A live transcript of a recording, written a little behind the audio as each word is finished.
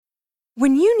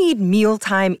When you need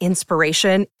mealtime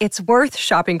inspiration, it's worth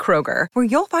shopping Kroger, where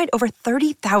you'll find over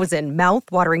 30,000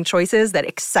 mouth-watering choices that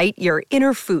excite your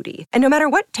inner foodie. And no matter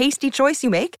what tasty choice you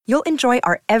make, you'll enjoy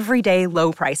our everyday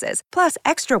low prices, plus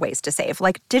extra ways to save,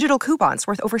 like digital coupons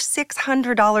worth over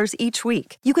 $600 each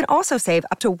week. You can also save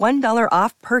up to $1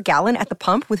 off per gallon at the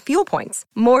pump with fuel points.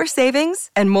 More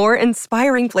savings and more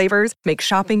inspiring flavors make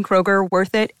shopping Kroger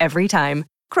worth it every time.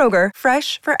 Kroger,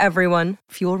 fresh for everyone.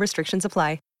 Fuel restrictions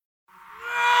apply.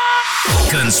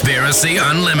 Conspiracy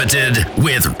Unlimited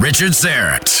with Richard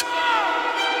Syrett.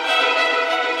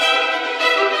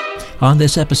 On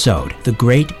this episode, the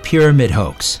Great Pyramid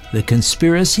Hoax, the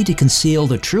conspiracy to conceal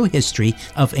the true history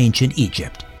of ancient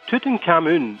Egypt.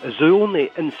 Tutankhamun is the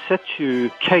only in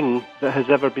situ king that has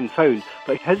ever been found,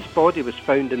 but his body was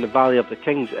found in the Valley of the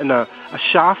Kings in a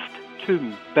shaft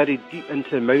tomb buried deep into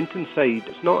the mountainside.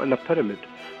 It's not in a pyramid.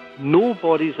 No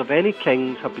bodies of any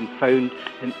kings have been found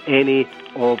in any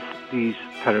of these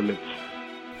pyramids.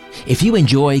 If you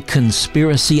enjoy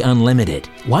Conspiracy Unlimited,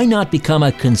 why not become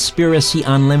a Conspiracy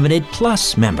Unlimited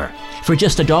Plus member? For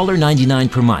just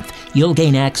 $1.99 per month, you'll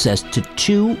gain access to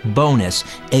 2 bonus,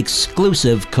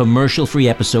 exclusive commercial-free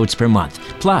episodes per month,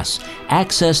 plus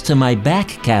access to my back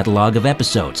catalog of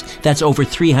episodes. That's over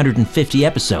 350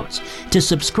 episodes. To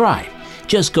subscribe,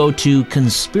 just go to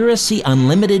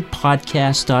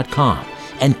conspiracyunlimitedpodcast.com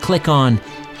and click on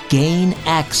Gain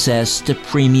Access to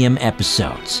Premium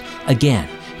Episodes. Again,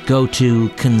 go to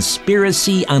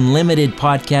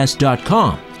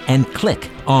conspiracyunlimitedpodcast.com and click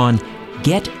on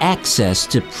Get Access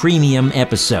to Premium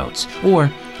Episodes,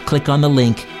 or click on the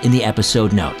link in the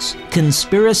episode notes.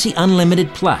 Conspiracy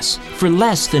Unlimited Plus for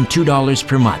less than $2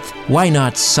 per month. Why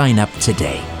not sign up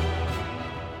today?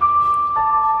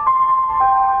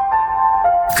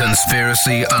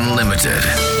 Conspiracy Unlimited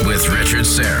with Richard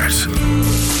Syrett.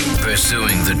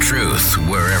 Pursuing the truth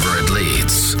wherever it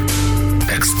leads.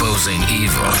 Exposing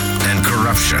evil and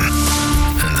corruption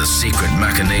and the secret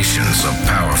machinations of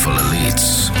powerful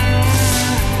elites.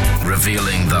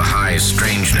 Revealing the high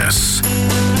strangeness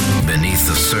beneath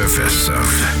the surface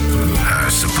of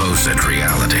our supposed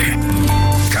reality.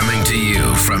 Coming to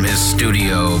you from his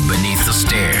studio beneath the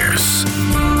stairs.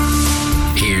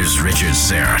 Here's Richard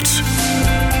Syrett.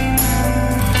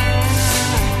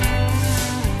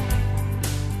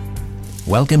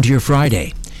 Welcome to your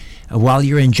Friday. While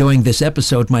you're enjoying this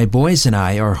episode, my boys and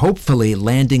I are hopefully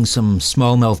landing some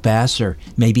smallmouth bass or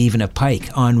maybe even a pike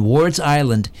on Ward's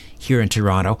Island here in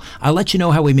Toronto. I'll let you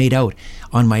know how we made out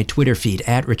on my Twitter feed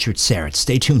at Richard Syrett.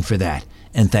 Stay tuned for that,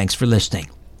 and thanks for listening.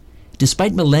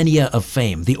 Despite millennia of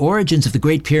fame, the origins of the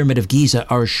Great Pyramid of Giza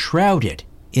are shrouded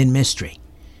in mystery.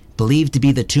 Believed to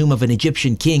be the tomb of an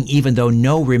Egyptian king, even though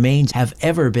no remains have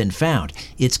ever been found,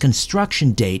 its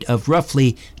construction date of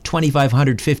roughly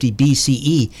 2550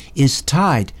 BCE is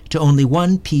tied to only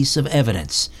one piece of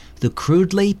evidence: the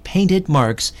crudely painted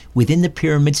marks within the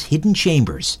pyramid's hidden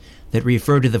chambers that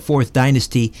refer to the 4th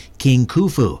Dynasty King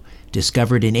Khufu,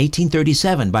 discovered in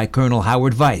 1837 by Colonel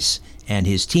Howard Weiss and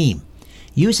his team.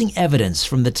 Using evidence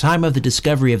from the time of the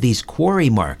discovery of these quarry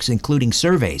marks, including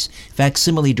surveys,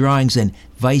 facsimile drawings, and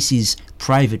Weiss's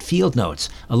private field notes,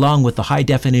 along with the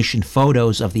high-definition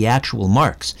photos of the actual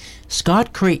marks,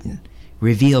 Scott Creighton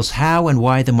reveals how and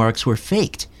why the marks were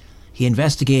faked. He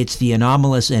investigates the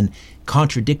anomalous and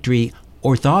contradictory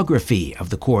orthography of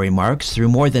the quarry marks through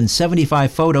more than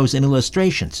 75 photos and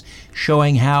illustrations,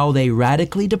 showing how they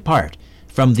radically depart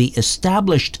from the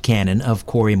established canon of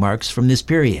quarry marks from this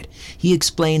period. He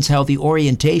explains how the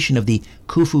orientation of the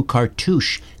Khufu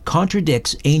cartouche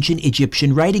contradicts ancient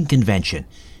Egyptian writing convention,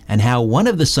 and how one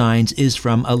of the signs is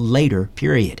from a later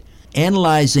period.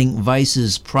 Analyzing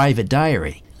Weiss's private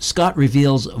diary, Scott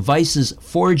reveals Weiss's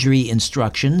forgery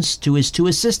instructions to his 2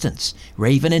 assistants,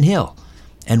 Raven and Hill,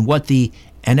 and what the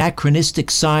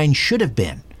anachronistic sign should have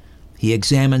been. He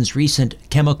examines recent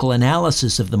chemical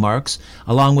analysis of the marks,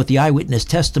 along with the eyewitness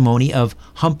testimony of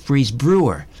Humphreys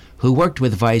Brewer, who worked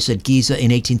with Weiss at Giza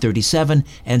in 1837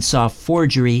 and saw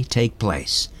forgery take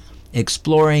place.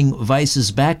 Exploring Weiss's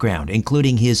background,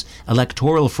 including his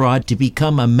electoral fraud to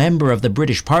become a member of the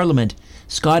British Parliament,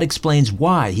 Scott explains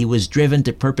why he was driven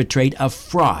to perpetrate a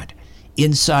fraud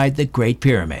inside the Great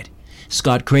Pyramid.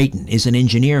 Scott Creighton is an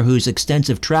engineer whose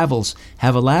extensive travels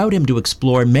have allowed him to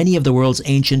explore many of the world's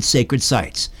ancient sacred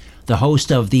sites. The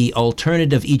host of the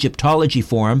Alternative Egyptology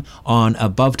Forum on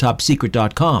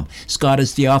AboveTopSecret.com, Scott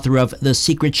is the author of The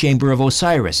Secret Chamber of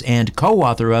Osiris and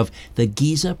co-author of The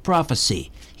Giza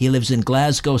Prophecy. He lives in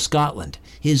Glasgow, Scotland.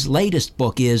 His latest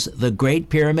book is The Great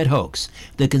Pyramid Hoax,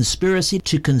 the conspiracy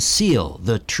to conceal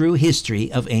the true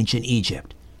history of ancient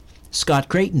Egypt. Scott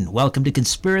Creighton, welcome to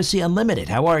Conspiracy Unlimited.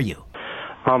 How are you?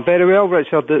 I'm very well,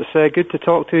 Richard. It's good to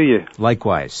talk to you.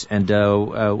 Likewise. And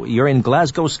you're in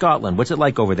Glasgow, Scotland. What's it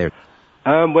like over there?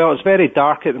 Well, it's very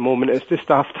dark at the moment. It's just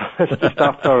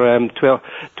after 12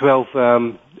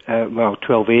 a.m.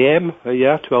 12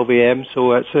 a.m.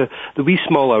 So it's the wee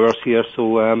small hours here.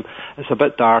 So it's a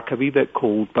bit dark, a wee bit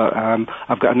cold. But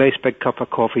I've got a nice big cup of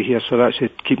coffee here, so that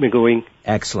should keep me going.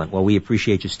 Excellent. Well, we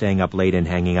appreciate you staying up late and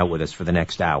hanging out with us for the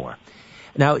next hour.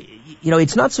 Now,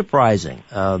 it's not surprising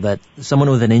that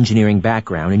someone with an engineering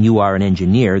background, and you are an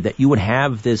engineer, that you would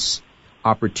have this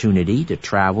opportunity to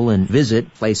travel and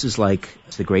visit places like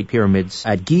the Great Pyramids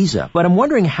at Giza. But I'm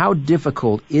wondering, how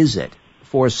difficult is it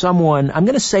for someone, I'm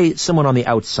going to say someone on the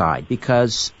outside,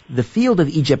 because the field of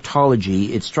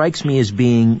Egyptology, it strikes me as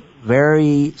being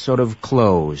very sort of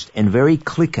closed and very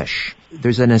cliquish.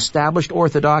 There's an established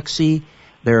orthodoxy.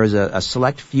 There is a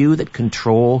select few that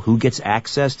control who gets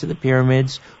access to the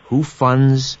pyramids, who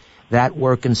funds that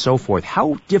work, and so forth.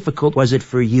 How difficult was it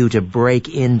for you to break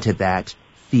into that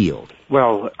field?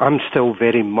 Well, I'm still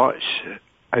very much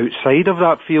outside of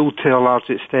that field to a large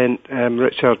extent,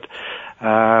 Richard.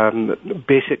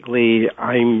 Basically,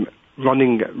 I'm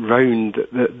running round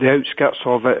the outskirts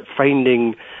of it,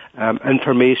 finding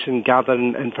information,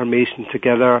 gathering information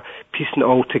together, piecing it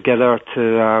all together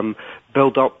to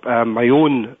build up my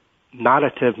own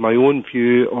narrative, my own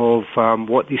view of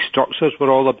what these structures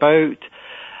were all about.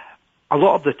 A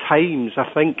lot of the times, I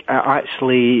think it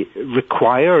actually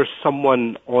requires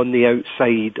someone on the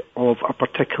outside of a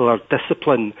particular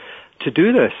discipline to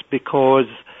do this, because,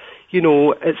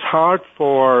 it's hard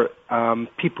for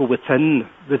people within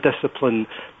the discipline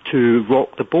to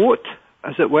rock the boat,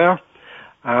 as it were,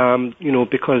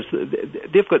 because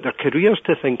they've got their careers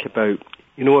to think about.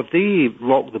 If they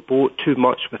rock the boat too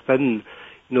much within,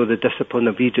 the discipline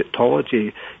of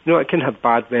Egyptology, it can have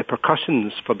bad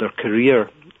repercussions for their career.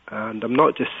 And I'm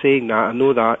not just saying that, I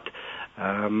know that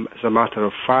as a matter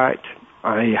of fact.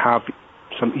 I have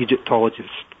some Egyptologist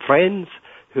friends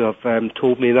who have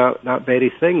told me that very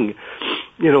thing.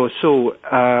 So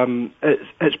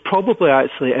it's probably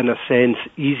actually, in a sense,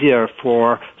 easier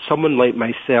for someone like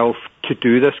myself to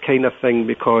do this kind of thing,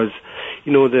 because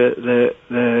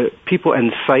the people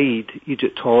inside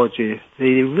Egyptology,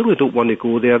 they really don't want to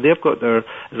go there. They've got their, as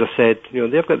I said,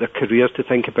 they've got their careers to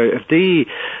think about. If they,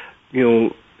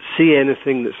 see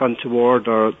anything that's untoward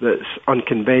or that's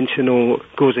unconventional,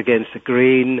 goes against the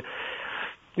grain,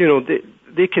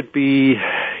 they could be,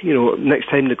 next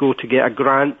time they go to get a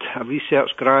grant, a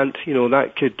research grant,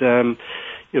 that could,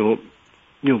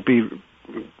 be,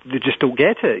 they just don't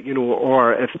get it,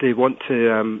 or if they want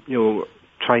to,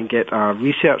 try and get a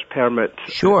research permit.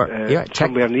 Sure.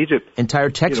 Somewhere in Egypt.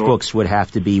 Entire textbooks would have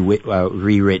to be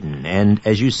rewritten. And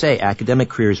as you say, academic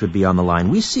careers would be on the line.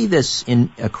 We see this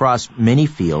across many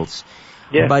fields,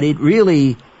 but it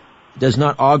really does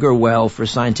not augur well for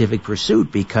scientific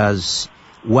pursuit, because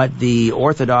what the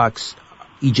orthodox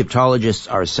Egyptologists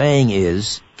are saying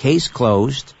is, case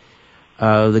closed,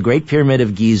 the Great Pyramid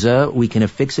of Giza, we can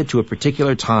affix it to a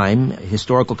particular time,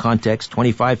 historical context,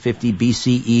 2550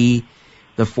 BCE,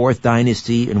 the 4th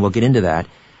dynasty, and we'll get into that.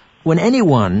 When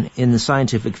anyone in the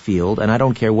scientific field, and I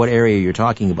don't care what area you're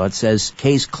talking about, says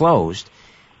case closed,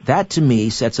 that to me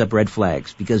sets up red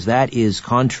flags, because that is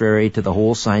contrary to the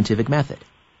whole scientific method.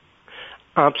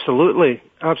 Absolutely.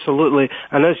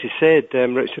 And as you said,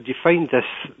 Richard, you find this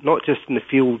not just in the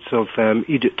fields of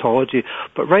Egyptology,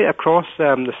 but right across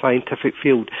the scientific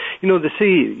field. They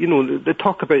say, they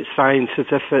talk about science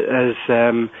as if it is,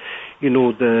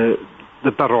 the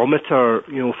barometer,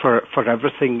 for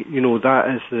everything, that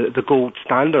is the gold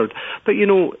standard. But,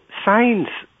 science,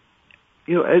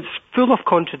 it's full of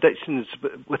contradictions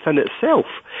within itself.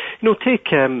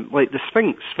 Take, like the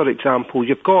Sphinx, for example.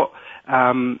 You've got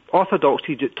orthodox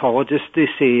Egyptologists, they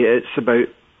say it's about,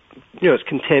 it's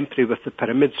contemporary with the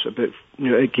pyramids, about,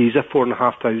 at Giza,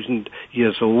 4,500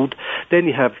 years old. Then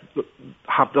you have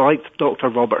the likes of Dr.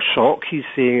 Robert Schoch. He's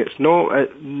saying it's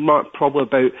not probably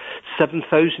about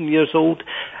 7,000 years old.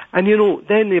 And,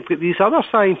 then they've got these other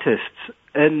scientists,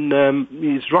 and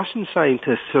these Russian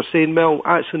scientists who are saying, well,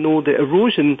 actually, no, the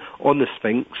erosion on the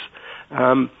Sphinx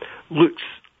looks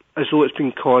as though it's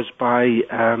been caused by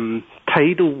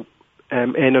tidal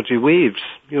energy waves,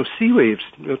 sea waves,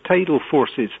 tidal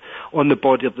forces on the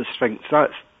body of the Sphinx.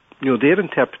 That's, their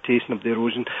interpretation of the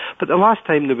erosion. But the last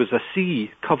time there was a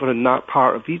sea covering that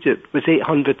part of Egypt was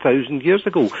 800,000 years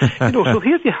ago. So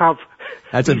here you have...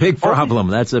 That's a big problem.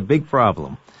 That's a big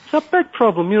problem. It's a big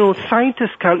problem.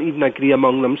 Scientists can't even agree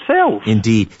among themselves.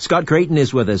 Indeed. Scott Creighton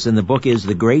is with us, and the book is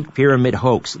The Great Pyramid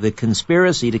Hoax, The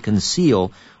Conspiracy to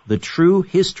Conceal the True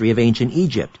History of Ancient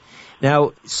Egypt.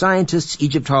 Now, scientists,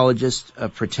 Egyptologists,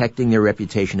 protecting their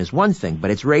reputation is one thing,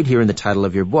 but it's right here in the title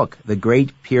of your book, The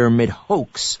Great Pyramid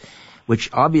Hoax,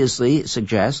 which obviously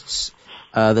suggests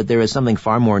that there is something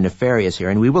far more nefarious here,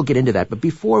 and we will get into that. But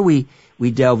before we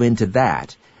delve into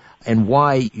that, and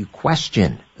why you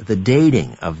question the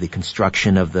dating of the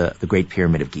construction of the Great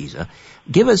Pyramid of Giza,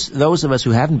 give us, those of us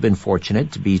who haven't been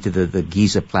fortunate to be to the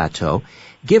Giza Plateau,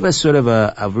 give us sort of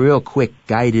a real quick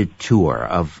guided tour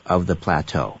of the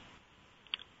plateau.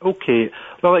 Okay.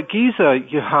 Well, at Giza,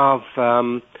 you have,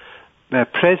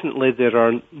 presently there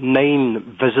are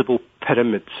 9 visible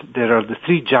pyramids. There are the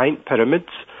 3 giant pyramids,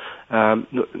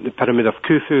 the Pyramid of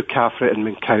Khufu, Khafre, and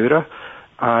Menkaure.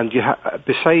 And you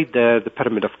beside the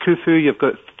Pyramid of Khufu, you've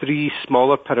got 3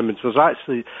 smaller pyramids. There's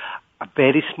actually a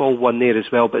very small one there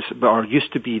as well, but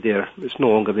used to be there. It's no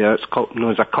longer there. It's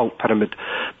known as a cult pyramid,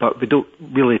 but we don't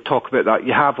really talk about that.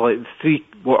 You have like 3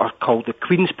 what are called the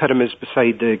Queen's Pyramids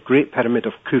beside the Great Pyramid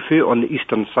of Khufu on the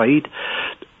eastern side.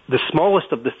 The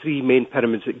smallest of the 3 main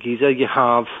pyramids at Giza, you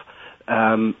have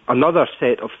another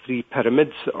set of 3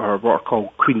 pyramids, or what are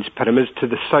called Queen's Pyramids, to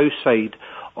the south side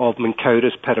of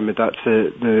Menkaure's pyramid. That's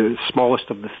the smallest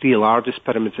of the 3 largest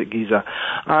pyramids at Giza.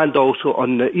 And also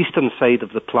on the eastern side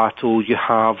of the plateau, you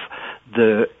have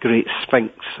the Great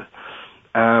Sphinx.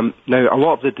 Now, a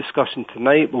lot of the discussion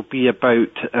tonight will be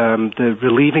about the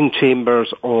relieving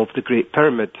chambers of the Great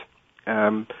Pyramid,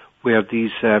 where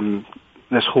this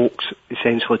hoax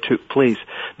essentially took place.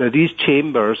 Now, these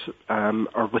chambers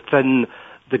are within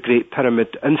the Great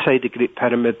Pyramid. Inside the Great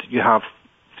Pyramid, you have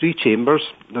 3 chambers.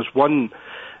 There's one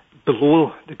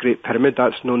below the Great Pyramid,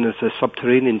 that's known as the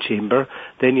subterranean chamber.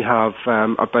 Then you have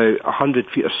about 100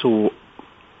 feet or so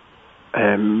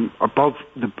above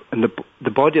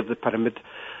the body of the pyramid,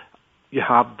 you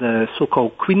have the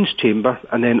so-called Queen's Chamber,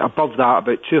 and then above that,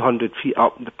 about 200 feet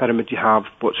up the pyramid, you have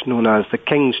what's known as the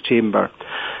King's Chamber.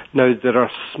 Now,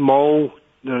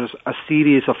 there's a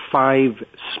series of 5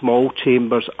 small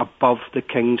chambers above the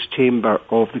King's Chamber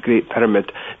of the Great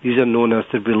Pyramid. These are known as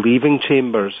the relieving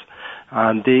chambers,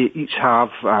 and they each have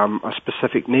a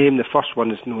specific name. The first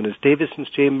one is known as Davidson's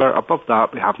Chamber. Above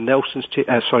that, we have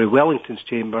Wellington's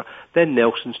Chamber, then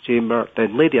Nelson's Chamber,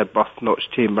 then Lady Arbuthnot's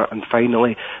Chamber, and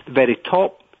finally, the very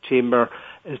top chamber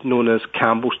is known as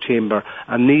Campbell's Chamber.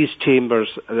 And these chambers,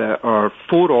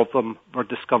 4 of them, were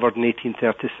discovered in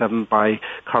 1837 by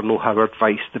Colonel Howard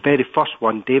Weiss. The very first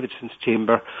one, Davidson's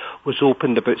Chamber, was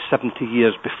opened about 70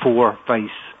 years before Weiss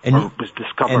was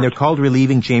discovered. And they're called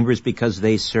relieving chambers because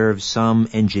they serve some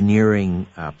engineering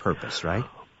purpose, right?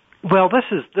 Well, this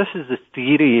is the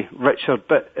theory, Richard,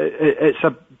 but it's a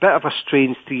bit of a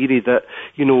strange theory that,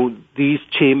 these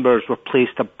chambers were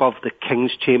placed above the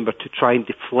King's Chamber to try and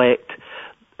deflect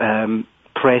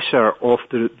pressure off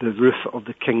the roof of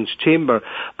the King's Chamber.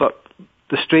 But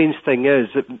the strange thing is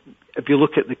that if you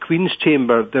look at the Queen's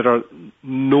Chamber, there are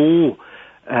no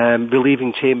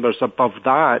relieving chambers above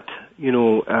that.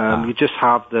 You just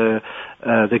have the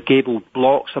gabled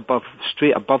blocks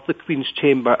straight above the Queen's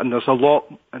Chamber, and there's a lot,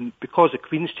 and because the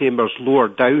Queen's Chamber is lower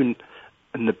down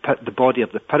in the body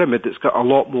of the pyramid, it's got a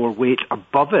lot more weight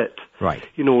above it. Right.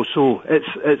 So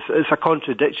it's a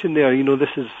contradiction there. This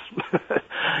is,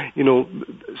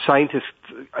 scientists,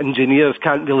 engineers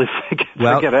can't really figure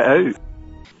it out.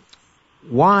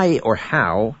 Why or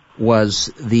how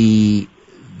was the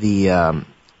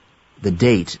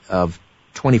date of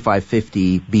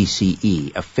 2550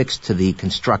 BCE affixed to the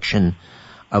construction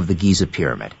of the Giza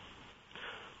Pyramid?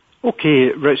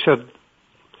 Okay, Richard,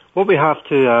 what we have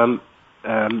to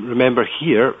remember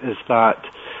here is that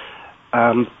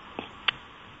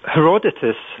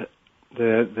Herodotus,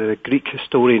 the Greek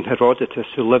historian Herodotus,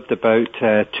 who lived about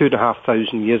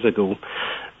 2,500 years ago,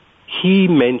 he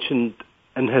mentioned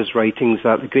in his writings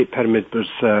that the Great Pyramid was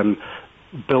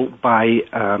built by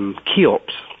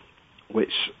Cheops,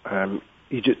 which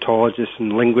Egyptologists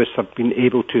and linguists have been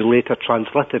able to later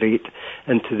transliterate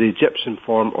into the Egyptian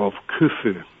form of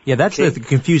Khufu. Yeah, that's the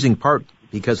confusing part,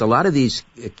 because a lot of these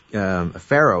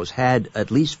pharaohs had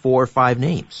at least 4 or 5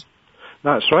 names.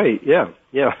 That's right, yeah.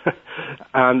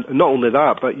 And not only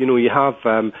that, but, you have,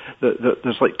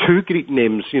 there's like 2 Greek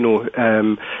names,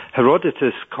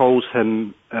 Herodotus calls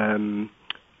him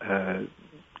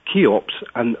Cheops,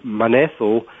 and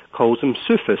Manetho calls him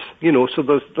Sufis, so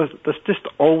there's just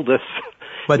all this.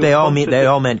 But they all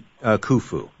meant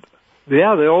Khufu.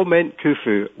 Yeah, they all meant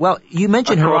Khufu. Well, you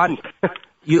mentioned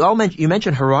you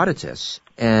mentioned Herodotus,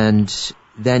 and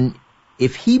then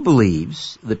if he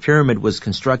believes the pyramid was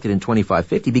constructed in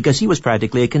 2550, because he was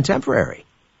practically a contemporary.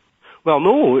 Well,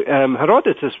 no,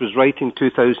 Herodotus was writing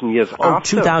 2,000 years after. Oh,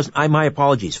 2,000, my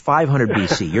apologies, 500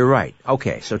 BC, you're right.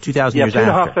 Okay, so 2,000 years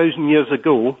after. 2,500 years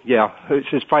ago,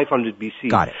 which is 500 BC.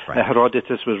 Got it, right.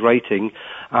 Herodotus was writing.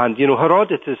 And,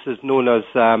 Herodotus is known as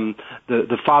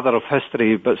the father of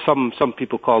history, but some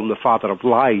people call him the father of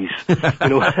lies.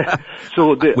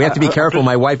 So we have to be careful.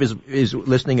 My wife is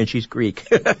listening and she's Greek.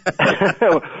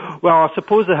 Well, I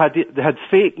suppose they had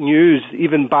fake news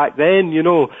even back then,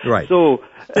 Right. So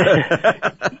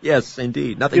yes,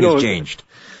 indeed. Nothing has changed.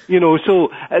 So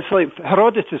it's like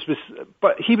Herodotus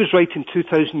but he was writing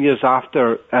 2,000 years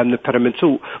after the pyramid.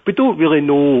 So we don't really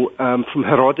know from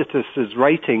Herodotus's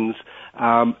writings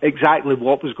exactly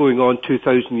what was going on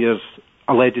 2,000 years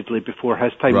allegedly before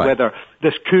his time. Right. Whether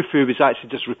this Khufu was actually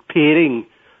just repairing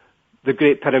the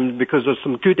Great Pyramid, because there's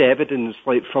some good evidence,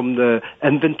 like from the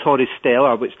Inventory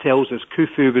Stela, which tells us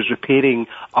Khufu was repairing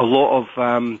a lot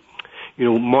of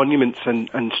monuments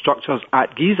and structures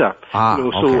at Giza.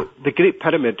 So the Great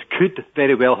Pyramid could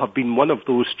very well have been one of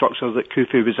those structures that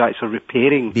Khufu was actually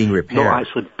repairing, being repaired, not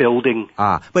actually building.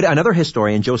 But another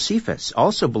historian, Josephus,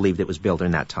 also believed it was built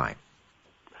in that time.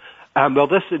 Well,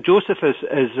 this Josephus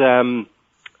is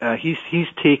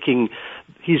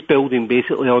he's building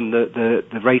basically on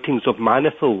the writings of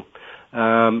Manetho.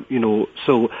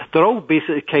 So they're all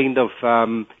basically kind of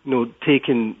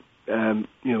taking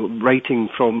writing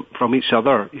from each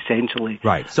other, essentially.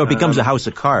 Right. So it becomes a house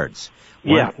of cards.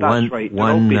 That's right.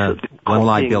 One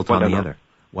lie built on the other.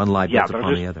 One lie built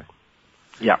upon the other.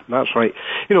 Yeah, that's right.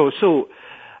 So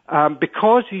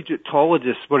because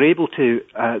Egyptologists were able to,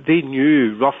 they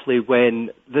knew roughly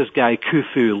when this guy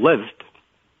Khufu lived.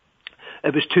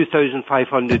 It was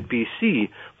 2,500 BC,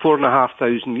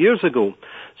 4,500 years ago.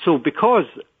 So because,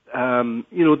 they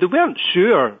weren't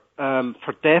sure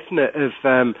for definite if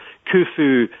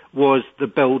Khufu was the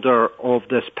builder of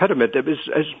this pyramid.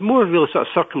 It's more really sort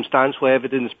of circumstantial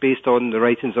evidence based on the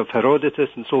writings of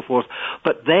Herodotus and so forth.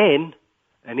 But then,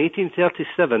 in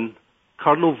 1837,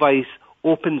 Colonel Weiss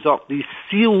opens up these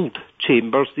sealed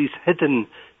chambers, these hidden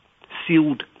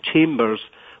sealed chambers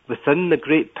within the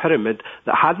Great Pyramid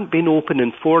that hadn't been open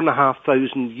in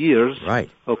 4,500 years. Right.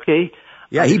 Okay?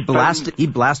 Yeah, he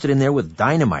blasted in there with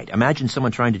dynamite. Imagine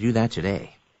someone trying to do that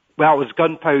today. Well, it was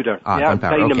gunpowder.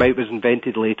 Gunpowder. Dynamite was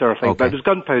invented later, I think. But it was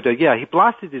gunpowder. Yeah, he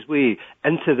blasted his way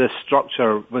into this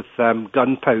structure with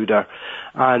gunpowder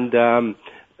and,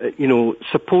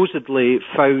 supposedly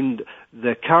found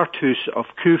the cartouche of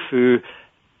Khufu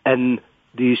in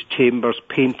these chambers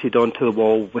painted onto the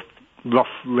wall with rough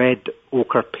red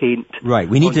ochre paint. Right.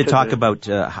 We need to talk about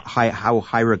how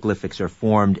hieroglyphics are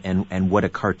formed and what a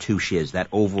cartouche is, that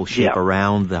oval shape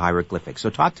around the hieroglyphics. So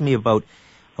talk to me about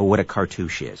what a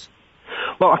cartouche is.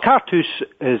 Well, a cartouche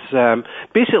is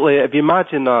basically, if you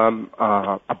imagine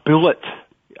a bullet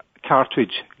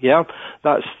cartridge,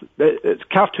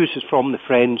 cartouche is from the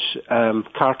French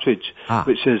cartridge,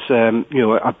 which is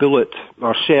a bullet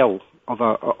or shell of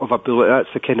a bullet.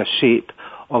 That's the kind of shape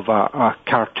of a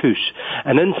cartouche,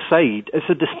 and inside it's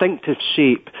a distinctive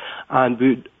shape, and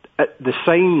the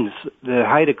signs, the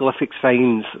hieroglyphic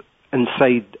signs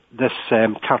inside this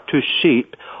cartouche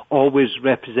shape always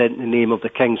represent the name of the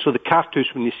king. So the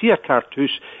cartouche, when you see a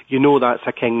cartouche, you know that's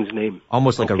a king's name.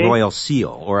 Almost like a royal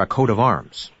seal or a coat of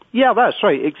arms. Yeah, that's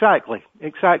right, exactly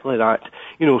that.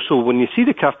 So when you see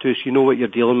the cartouche, you know what you're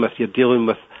dealing with. You're dealing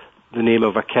with the name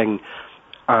of a king.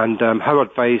 And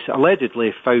Howard Weiss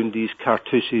allegedly found these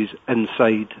cartouches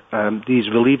inside these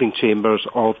relieving chambers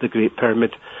of the Great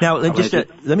Pyramid. Now, let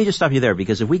me just stop you there,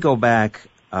 because if we go back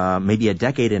maybe a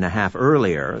decade and a half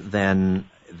earlier than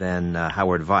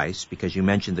Howard Weiss, because you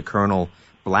mentioned the colonel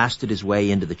blasted his way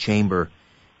into the chamber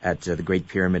at the Great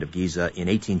Pyramid of Giza in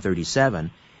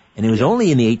 1837, and it was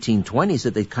only in the 1820s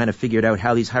that they kind of figured out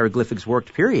how these hieroglyphics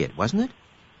worked, period, wasn't it?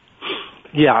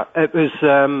 Yeah, it was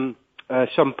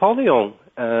Champollion,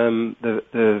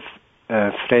 the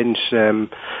French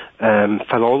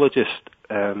philologist,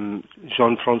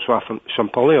 Jean-Francois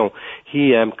Champollion.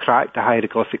 He cracked the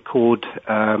hieroglyphic code,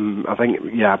 I think,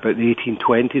 about the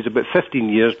 1820s, about 15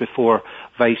 years before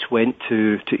Weiss went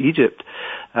to Egypt.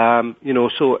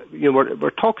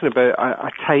 We're talking about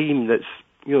a time that's,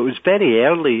 it was very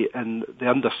early in the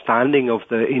understanding of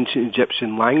the ancient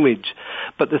Egyptian language.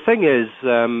 But the thing is,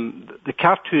 the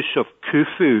cartouche of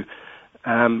Khufu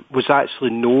was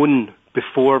actually known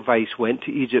before Weiss went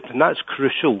to Egypt, and that's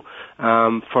crucial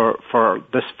for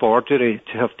this forgery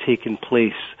to have taken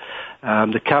place.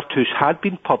 The cartouche had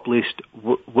been published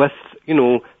with,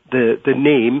 the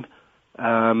name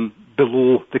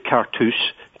below the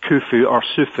cartouche, Khufu or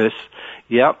Sufis,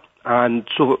 and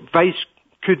so Weiss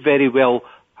could very well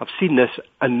have seen this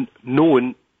and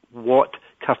known what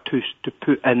cartouche to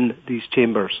put in these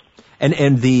chambers.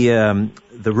 And the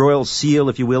royal seal,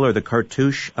 if you will, or the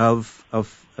cartouche of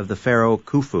the pharaoh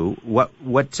Khufu,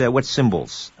 what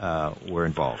symbols were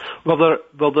involved? Well,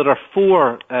 there are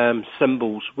four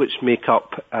symbols which make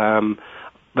up.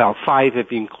 Five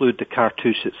if you include the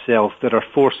cartouche itself. There are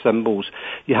four symbols.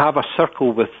 You have a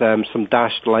circle with some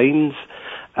dashed lines.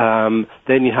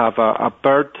 Then you have a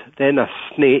bird, then a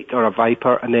snake or a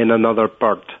viper, and then another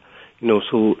bird.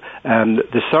 So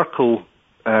the circle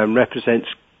represents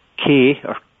K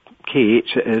or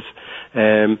KH. It is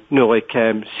like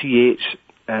CH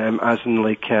as in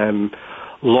like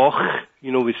Loch.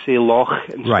 We say Loch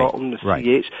in Scotland. The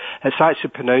CH. It's actually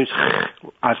pronounced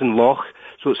as in Loch.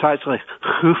 So it's actually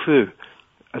Khufu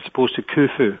as opposed to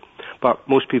Khufu, but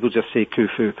most people just say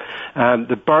Khufu.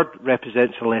 The bird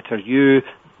represents the letter U,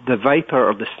 the viper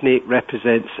or the snake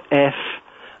represents F,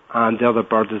 and the other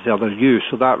bird is the other U,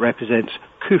 so that represents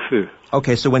Khufu.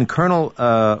 Okay, so when Colonel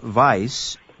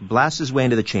Weiss blasts his way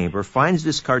into the chamber, finds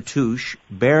this cartouche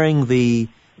bearing the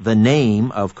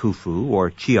name of Khufu, or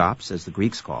Cheops as the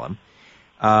Greeks call him,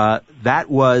 that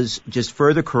was just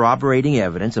further corroborating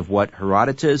evidence of what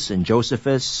Herodotus and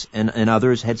Josephus and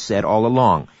others had said all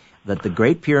along, that the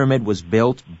Great Pyramid was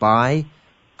built by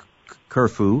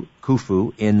Khufu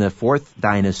in the 4th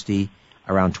dynasty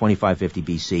around 2550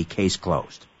 BC, case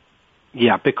closed.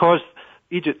 Yeah, because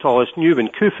Egyptologists knew when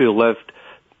Khufu lived,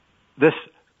 this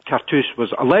cartouche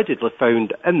was allegedly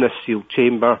found in this sealed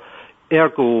chamber,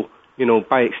 ergo,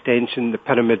 by extension, the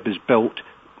pyramid was built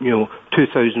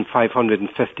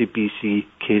 2550 BC,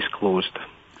 case closed.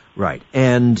 Right.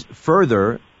 And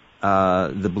further,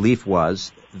 the belief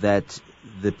was that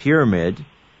the pyramid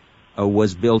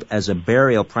was built as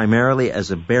primarily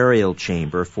as a burial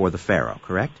chamber for the pharaoh,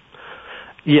 correct?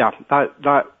 Yeah,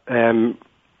 that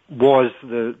was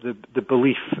the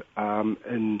belief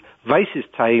in Weiss's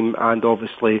time, and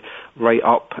obviously right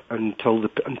up until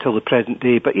the present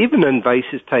day. But even in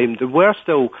Weiss's time, there were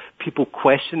still people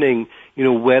questioning,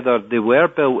 whether they were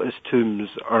built as tombs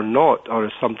or not, or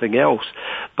as something else.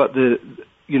 But there's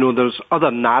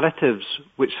other narratives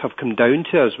which have come down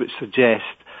to us which suggest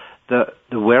that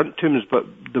they weren't tombs, but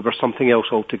they were something else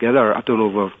altogether. I don't know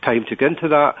if we have time to get into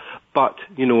that, but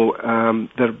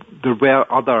there were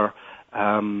other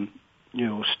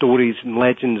stories and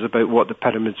legends about what the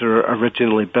pyramids were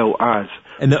originally built as,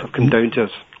 and that have come down to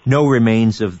us. No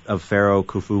remains of Pharaoh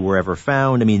Khufu were ever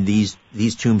found. I mean,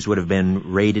 these tombs would have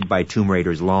been raided by tomb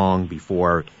raiders long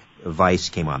before Weiss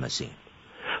came on the scene.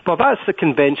 Well, that's the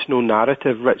conventional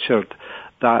narrative, Richard,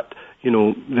 that,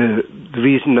 the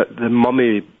reason that the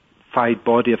mummified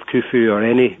body of Khufu or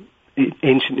any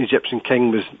ancient Egyptian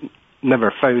king was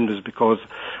never found was because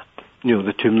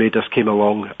the tomb raiders came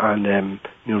along and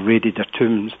raided their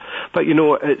tombs. But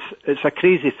it's a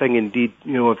crazy thing indeed.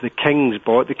 Of the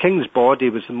king's body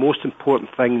was the most important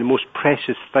thing, the most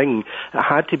precious thing. It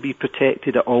had to be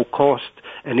protected at all costs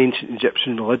in ancient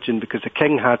Egyptian religion, because the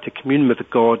king had to commune with the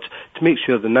gods to make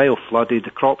sure the Nile flooded,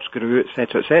 the crops grew,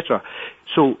 etc., etc.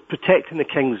 So protecting the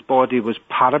king's body was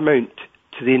paramount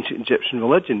to the ancient Egyptian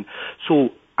religion. So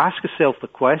ask yourself the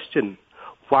question: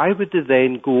 why would they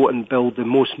then go and build the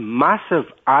most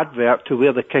massive advert to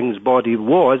where the king's body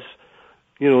was,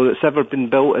 that's ever been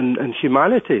built in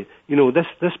humanity?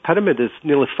 This pyramid is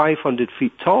nearly 500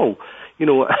 feet tall.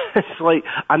 It's like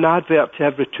an advert to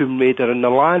every tomb raider in the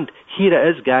land. Here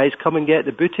it is, guys, come and get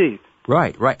the booty.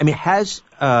 Right. I mean,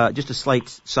 just a slight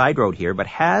side road here, but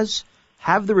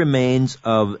have the remains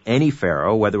of any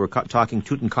pharaoh, whether we're talking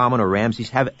Tutankhamun or Ramses,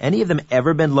 have any of them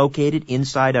ever been located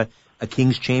inside a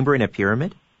king's chamber in a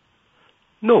pyramid?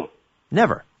 No.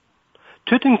 Never.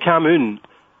 Tutankhamun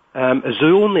is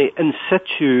the only in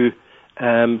situ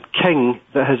king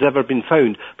that has ever been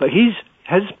found. But his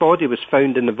body was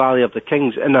found in the Valley of the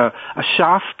Kings in a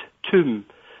shaft tomb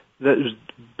that was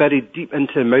buried deep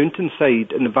into the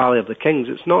mountainside in the Valley of the Kings.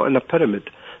 It's not in a pyramid.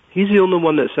 He's the only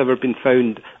one that's ever been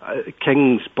found, a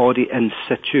king's body in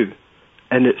situ,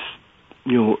 in its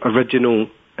original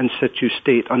in situ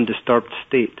state, undisturbed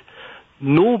state.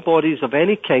 No bodies of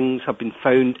any kings have been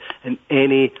found in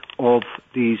any of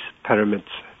these pyramids.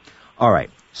 All right.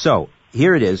 So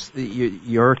here it is,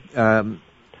 your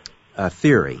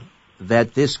theory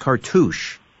that this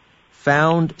cartouche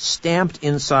found stamped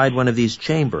inside one of these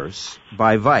chambers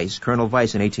by Colonel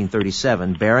Weiss in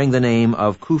 1837, bearing the name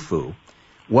of Khufu,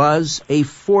 was a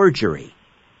forgery.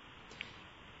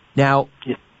 Now,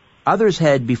 yes. Others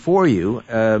had before you,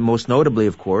 most notably,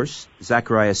 of course,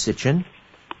 Zechariah Sitchin,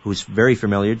 who's very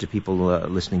familiar to people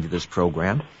listening to this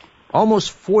program,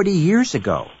 almost 40 years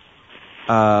ago,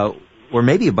 or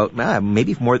maybe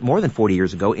more than 40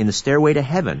 years ago, in the Stairway to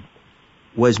Heaven,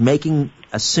 was making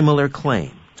a similar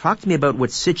claim. Talk to me about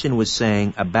what Sitchin was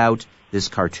saying about this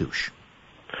cartouche.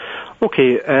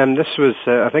 Okay, this was,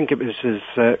 I think it was his,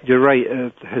 you're right,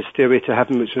 his Stairway to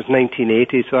Heaven, which was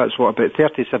 1980, so that's about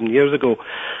 37 years ago.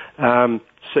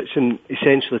 Sitchin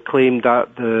essentially claimed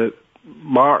that the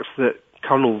marks that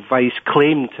Colonel Weiss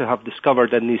claimed to have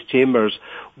discovered in these chambers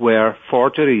were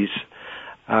forgeries.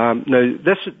 Now,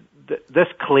 this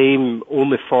claim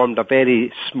only formed a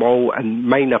very small and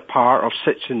minor part of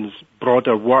Sitchin's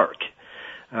broader work.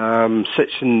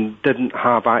 Sitchin didn't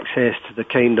have access to the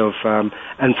kind of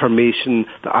information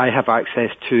that I have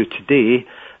access to today,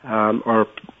 or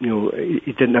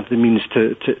he didn't have the means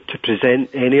to present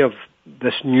any of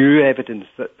this new evidence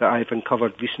that I've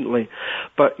uncovered recently.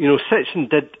 But Sitchin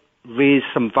did raise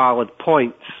some valid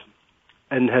points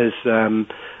in his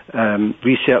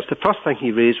research. The first thing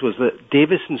he raised was that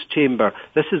Davison's chamber,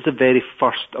 this is the very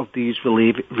first of these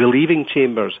relieving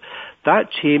chambers.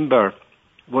 That chamber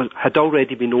had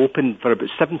already been opened for about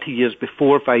 70 years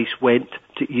before Weiss went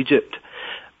to Egypt.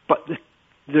 But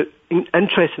the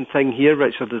interesting thing here,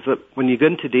 Richard, is that when you go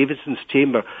into Davison's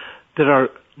chamber, there are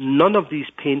none of these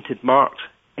painted marks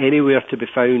anywhere to be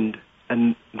found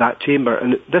in that chamber.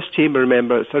 And this chamber,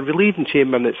 remember, it's a relieving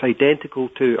chamber and it's identical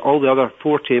to all the other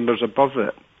 4 chambers above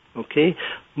it. Okay?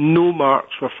 No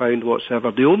marks were found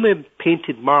whatsoever. The only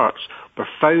painted marks were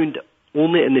found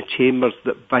only in the chambers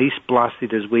that Weiss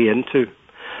blasted his way into.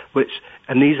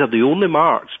 And these are the only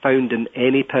marks found in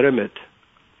any pyramid.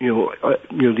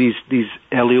 These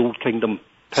early Old Kingdom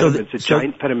pyramids, the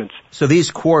giant pyramids. So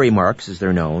these quarry marks, as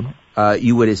they're known,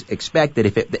 you would expect that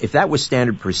if that was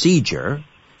standard procedure,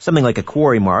 something like a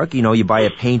quarry mark, you buy a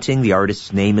painting, the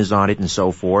artist's name is on it and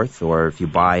so forth, or if you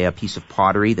buy a piece of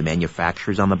pottery, the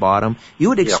manufacturer's on the bottom, you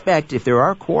would expect if there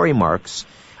are quarry marks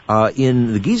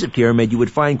in the Giza pyramid, you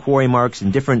would find quarry marks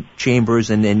in different chambers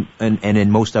and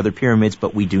in most other pyramids,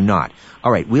 but we do not.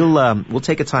 All right, we'll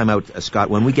take a time out, Scott.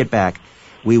 When we get back,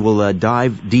 we will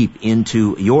dive deep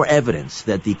into your evidence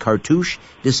that the cartouche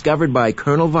discovered by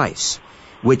Colonel Weiss,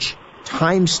 which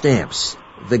timestamps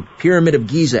the Pyramid of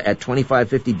Giza at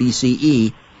 2550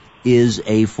 BCE, is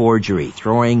a forgery,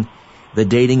 throwing the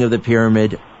dating of the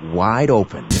pyramid wide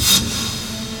open.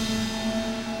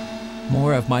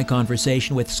 More of my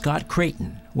conversation with Scott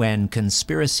Creighton when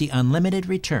Conspiracy Unlimited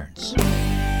returns.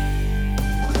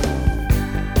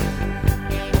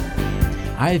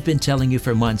 I've been telling you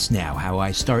for months now how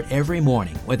I start every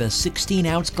morning with a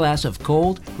 16-ounce glass of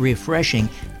cold, refreshing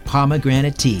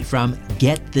pomegranate tea from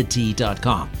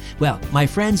GetTheTea.com. Well, my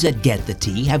friends at Get the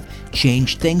Tea have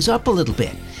changed things up a little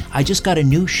bit. I just got a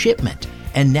new shipment,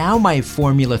 and now my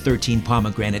Formula 13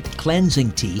 pomegranate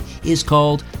cleansing tea is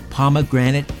called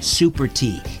Pomegranate Super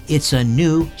Tea. It's a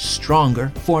new, stronger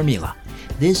formula.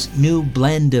 This new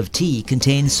blend of tea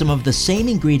contains some of the same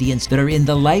ingredients that are in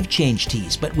the Life Change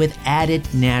teas, but with added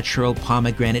natural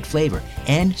pomegranate flavor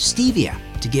and stevia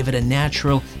to give it a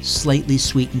natural, slightly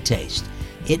sweetened taste.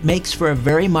 It makes for a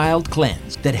very mild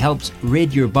cleanse that helps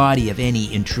rid your body of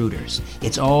any intruders.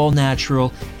 It's all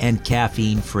natural and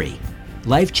caffeine-free.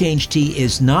 Life Change tea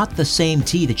is not the same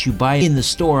tea that you buy in the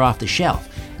store off the shelf.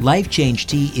 Life Change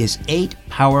tea is 8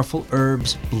 powerful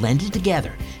herbs blended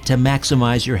together to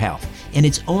maximize your health, and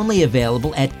it's only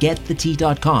available at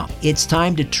GetTheTea.com. It's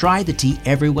time to try the tea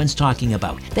everyone's talking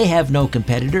about. They have no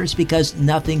competitors because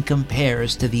nothing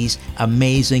compares to these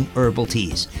amazing herbal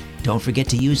teas. Don't forget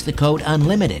to use the code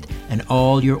UNLIMITED and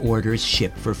all your orders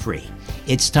ship for free.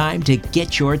 It's time to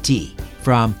get your tea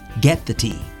from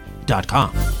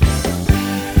GetTheTea.com.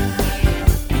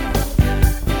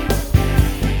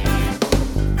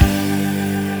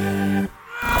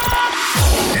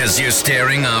 As you're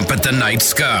staring up at the night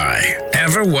sky,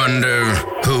 ever wonder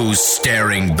who's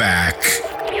staring back?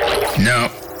 No,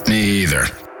 me either.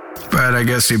 But I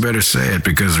guess you better say it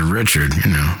because of Richard,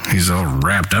 he's all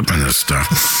wrapped up in this stuff.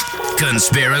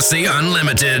 Conspiracy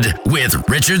Unlimited with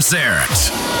Richard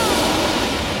Serrett.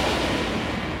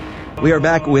 We are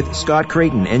back with Scott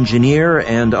Creighton, engineer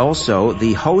and also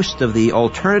the host of the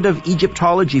Alternative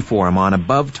Egyptology Forum on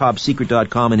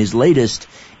AboveTopSecret.com, and his latest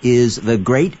is The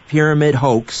Great Pyramid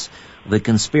Hoax, the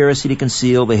conspiracy to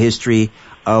conceal the history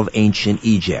of ancient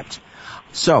Egypt.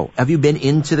 So, have you been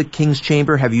into the King's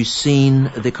Chamber? Have you seen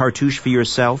the cartouche for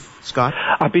yourself, Scott?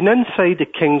 I've been inside the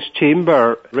King's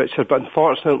Chamber, Richard, but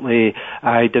unfortunately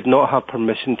I did not have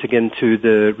permission to get into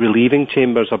the relieving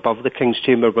chambers above the King's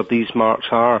Chamber where these marks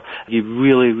are. You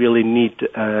really, really need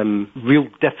real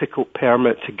difficult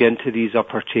permit to get into these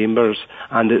upper chambers,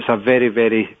 and it's a very,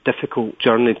 very difficult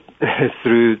journey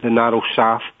through the narrow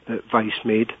shaft that Weiss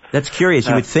made. That's curious.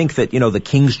 You would think that, the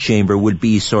king's chamber would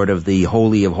be sort of the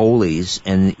holy of holies,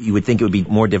 and you would think it would be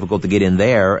more difficult to get in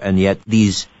there, and yet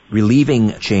these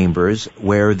relieving chambers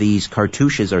where these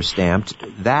cartouches are stamped,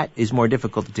 that is more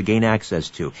difficult to gain access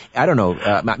to. I don't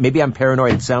know. Maybe I'm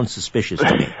paranoid. It sounds suspicious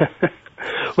to me.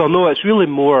 Well, no, it's really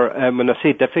more, when I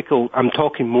say difficult, I'm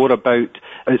talking more about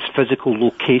its physical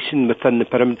location within the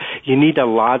pyramid. You need a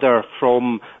ladder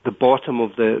from the bottom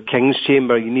of the king's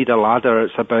chamber. You need a ladder.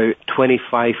 It's about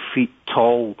 25 feet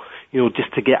tall,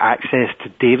 just to get access to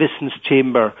Davison's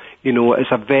chamber.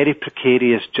 It's a very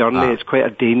precarious journey. It's quite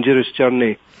a dangerous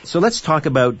journey. So let's talk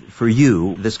about, for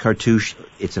you, this cartouche,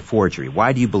 it's a forgery.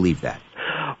 Why do you believe that?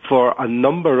 For a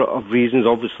number of reasons.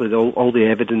 Obviously, all the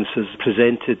evidence is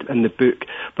presented in the book.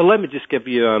 But let me just give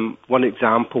you one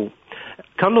example.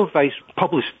 Colonel Weiss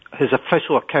published his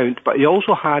official account, but he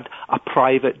also had a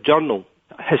private journal,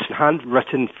 his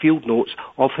handwritten field notes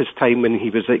of his time when he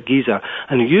was at Giza,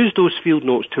 and he used those field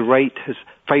notes to write his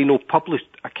final published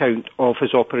account of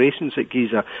his operations at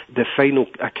Giza. The final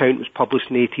account was published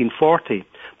in 1840,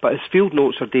 but his field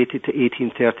notes are dated to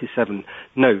 1837.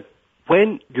 Now,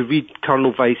 when you read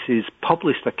Colonel Weiss's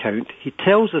published account, he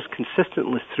tells us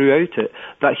consistently throughout it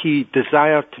that he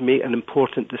desired to make an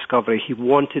important discovery. He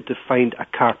wanted to find a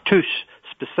cartouche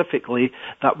specifically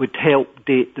that would help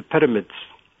date the pyramids.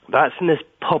 That's in his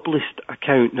published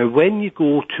account. Now, when you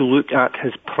go to look at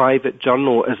his private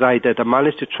journal, as I did, I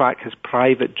managed to track his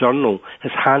private journal,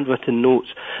 his handwritten notes.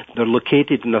 They're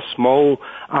located in a small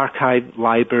archive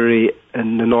library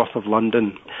in the north of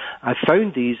London. I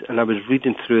found these and I was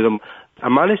reading through them. I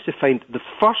managed to find the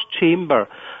first chamber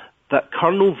that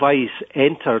Colonel Weiss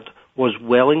entered was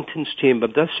Wellington's chamber.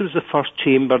 This was the first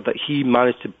chamber that he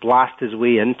managed to blast his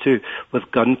way into with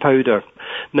gunpowder.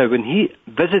 Now, when he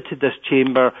visited this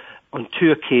chamber on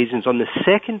 2 occasions, on the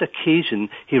second occasion,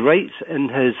 he writes in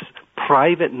his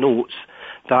private notes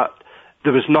that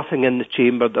there was nothing in the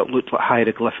chamber that looked like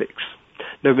hieroglyphics.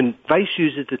 Now, when Weiss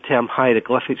uses the term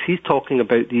hieroglyphics, he's talking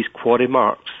about these quarry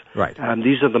marks. Right.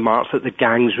 These are the marks that the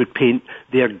gangs would paint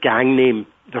their gang name,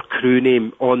 their crew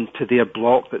name onto their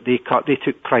block that they cut. They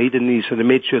took pride in these, so they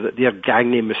made sure that their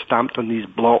gang name was stamped on these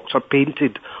blocks or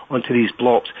painted onto these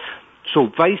blocks. So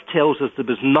Weiss tells us there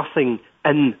was nothing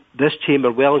in this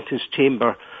chamber, Wellington's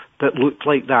chamber, that looked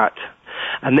like that.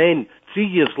 And then 3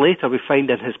 years later, we find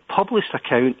in his published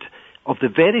account of the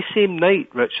very same night,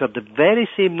 Richard, the very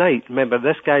same night, remember,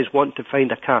 this guy's wanting to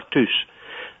find a cartouche.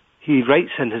 He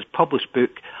writes in his published book,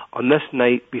 on this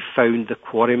night we found the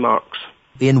quarry marks.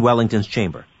 In Wellington's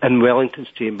chamber? In Wellington's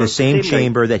chamber. The same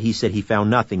chamber that he said he found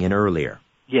nothing in earlier?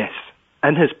 Yes.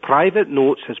 In his private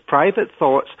notes, his private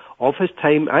thoughts of his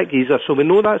time at Giza, so we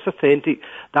know that's authentic,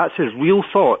 that's his real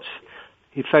thoughts.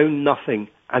 He found nothing.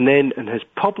 And then in his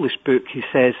published book, he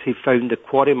says he found the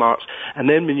quarry marks. And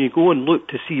then when you go and look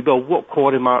to see, well, what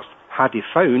quarry marks had he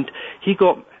found, he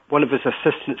got one of his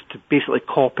assistants to basically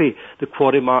copy the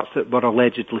quarry marks that were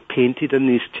allegedly painted in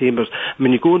these chambers. And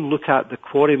when you go and look at the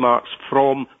quarry marks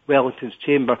from Wellington's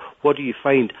chamber, what do you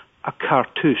find? A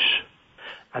cartouche.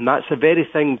 And that's the very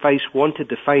thing Weiss wanted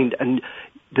to find. And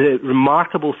the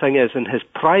remarkable thing is, in his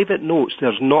private notes,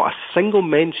 there's not a single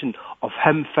mention of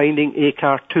him finding a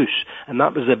cartouche. And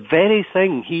that was the very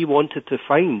thing he wanted to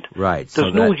find. Right.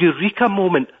 There's no eureka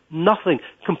moment, nothing,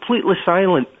 completely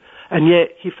silent. And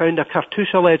yet he found a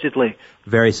cartouche, allegedly.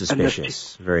 Very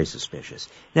suspicious. Very suspicious.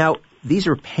 Now, these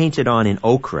are painted on in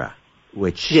ochre,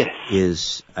 which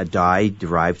is a dye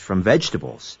derived from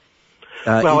vegetables.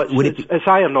 It's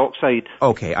iron oxide.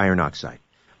 Okay, iron oxide.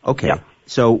 Okay. Yeah.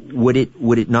 So would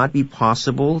it not be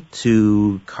possible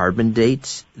to carbon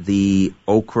date the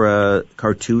ochre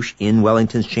cartouche in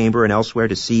Wellington's chamber and elsewhere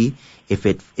to see if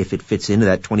it fits into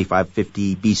that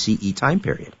 2550 BCE time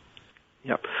period?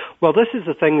 Yep. Well, this is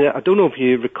the thing that I don't know if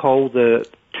you recall the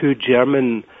 2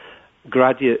 German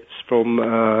graduates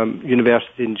from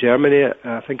university in Germany.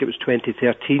 I think it was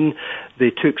 2013.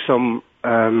 They took some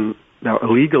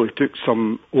illegally took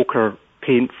some ochre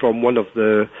paint from one of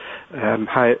the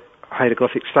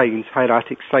hieroglyphic signs,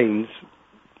 hieratic signs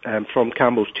from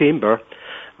Campbell's chamber,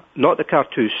 not the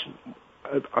cartouche,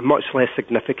 a much less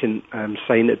significant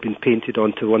sign that had been painted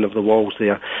onto one of the walls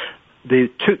there.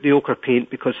 They took the ochre paint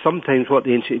because sometimes what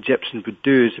the ancient Egyptians would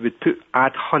do is they would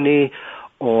add honey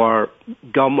or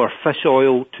gum or fish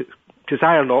oil to, because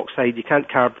iron oxide, you can't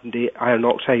carbon date iron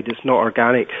oxide, it's not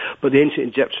organic, but the ancient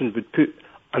Egyptians would put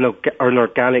an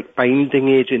organic binding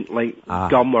agent like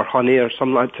gum or honey or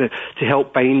something like that to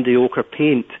help bind the ochre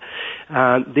paint.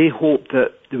 And they hoped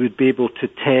that they would be able to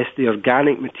test the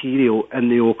organic material in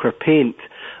the ochre paint,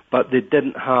 but they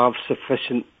didn't have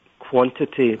sufficient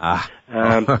quantity to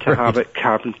have it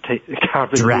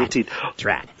carbonated.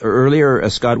 Drat. Earlier,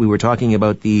 Scott, we were talking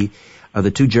about the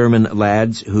two German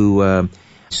lads who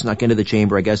snuck into the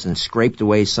chamber, I guess, and scraped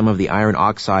away some of the iron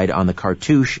oxide on the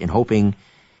cartouche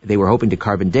they were hoping to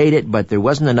carbon date it, but there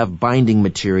wasn't enough binding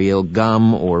material,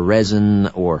 gum or resin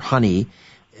or honey,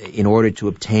 in order to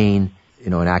obtain,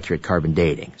 an accurate carbon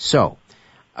dating. So,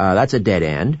 that's a dead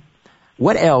end.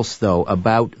 What else, though,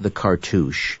 about the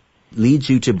cartouche leads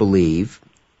you to believe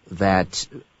that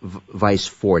Weiss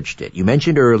forged it? You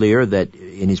mentioned earlier that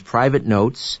in his private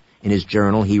notes, in his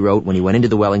journal, he wrote when he went into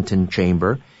the Wellington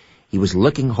chamber, he was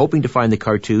hoping to find the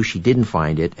cartouche. He didn't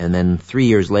find it. And then 3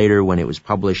 years later, when it was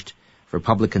published for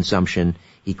public consumption,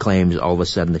 he claims all of a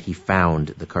sudden that he found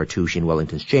the cartouche in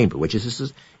Wellington's chamber, which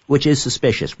is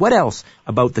suspicious. What else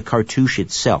about the cartouche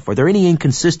itself? Are there any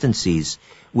inconsistencies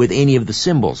with any of the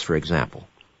symbols, for example?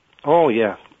 Oh,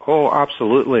 yeah. Oh,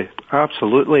 absolutely.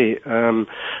 Absolutely.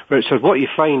 Richard, what you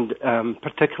find,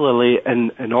 particularly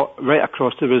in right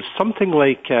across, there was something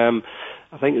like, I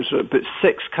think it was about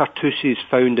 6 cartouches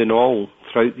found in all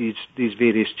throughout these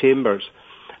various chambers.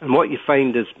 And what you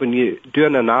find is when you do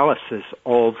an analysis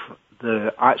of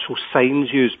the actual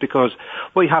signs used, because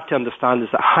what you have to understand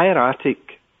is that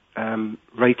hieratic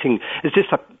writing is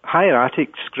just a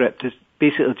hieratic script is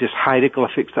basically just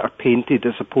hieroglyphics that are painted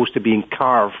as opposed to being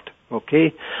carved,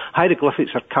 okay?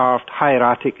 Hieroglyphics are carved,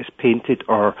 hieratic is painted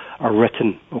or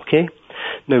written, okay?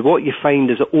 Now what you find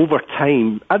is that over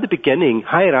time, at the beginning,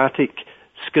 hieratic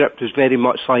script was very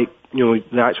much like,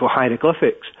 the actual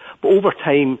hieroglyphics, but over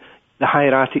time, the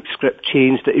hieratic script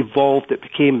changed, it evolved, it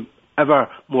became ever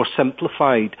more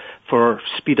simplified for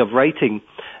speed of writing.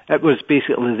 It was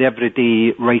basically the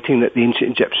everyday writing that the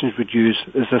ancient Egyptians would use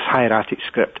as this hieratic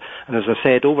script. And as I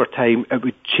said, over time it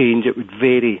would change, it would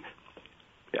vary,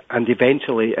 and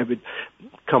eventually it would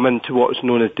come into what is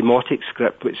known as demotic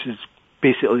script, which is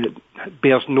basically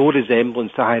bears no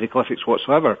resemblance to hieroglyphics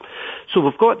whatsoever. So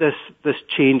we've got this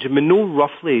change, and we know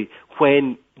roughly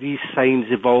when these signs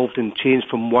evolved and changed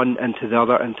from one into the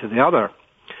other into the other.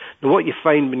 Now what you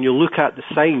find when you look at the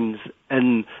signs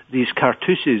in these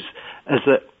cartouches is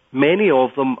that many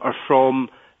of them are from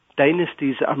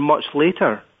dynasties that are much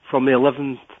later, from the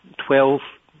 11th, 12th,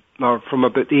 or from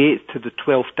about the 8th to the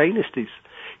 12th dynasties.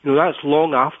 That's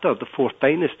long after the 4th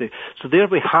dynasty. So there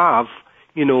we have,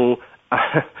 unless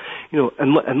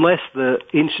the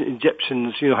ancient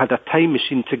Egyptians, had a time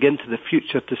machine to get into the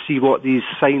future to see what these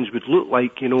signs would look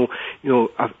like,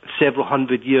 several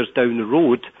hundred years down the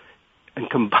road, and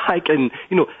come back, and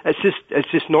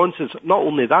it's just nonsense. Not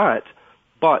only that,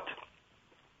 but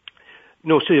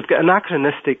so you've got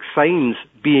anachronistic signs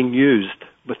being used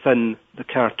within the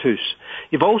cartouche.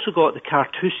 You've also got the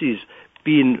cartouches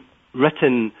being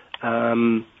written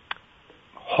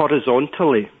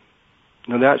horizontally.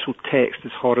 Now, the actual text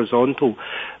is horizontal,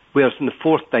 whereas in the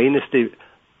 4th dynasty,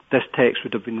 this text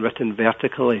would have been written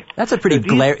vertically. That's a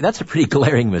pretty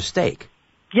glaring mistake.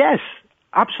 Yes,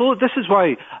 absolutely. This is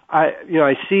why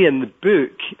I see in the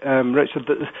book, Richard,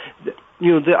 that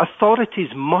the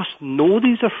authorities must know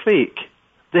these are fake.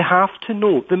 They have to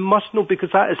know. They must know,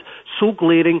 because that is so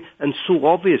glaring and so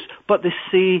obvious. But they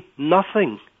say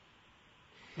nothing.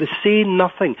 They say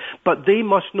nothing. But they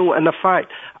must know. And in fact,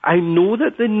 I know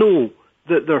that they know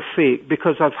that they're fake,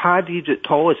 because I've had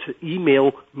Egyptologists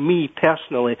email me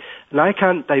personally, and I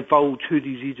can't divulge who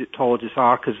these Egyptologists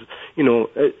are, because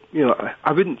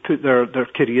I wouldn't put their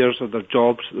careers or their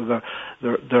jobs,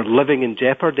 their living in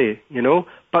jeopardy,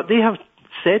 But they have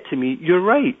said to me, "You're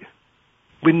right.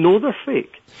 We know they're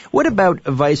fake." What about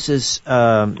Weiss's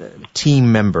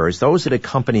team members, those that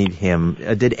accompanied him?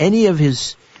 Did any of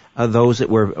his those that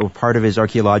were part of his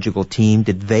archaeological team,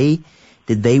 did they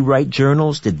write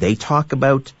journals? Did they talk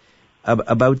about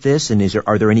this? And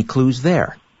are there any clues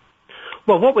there?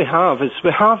 Well, what we have is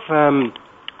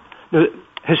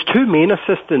his two main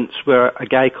assistants were a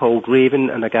guy called Raven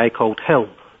and a guy called Hill.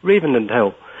 Raven and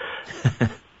Hill.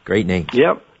 Great names.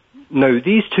 Yep. Now,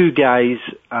 these two guys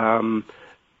are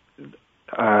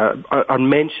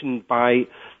mentioned by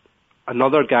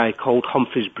another guy called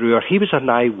Humphreys Brewer. He was an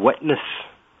eyewitness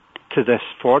to this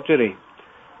forgery.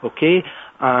 Okay?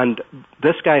 And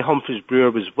this guy, Humphreys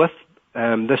Brewer, was with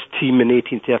this team in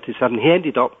 1837. He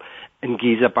ended up in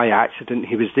Giza by accident.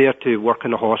 He was there to work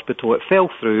in a hospital. It fell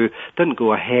through, didn't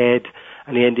go ahead,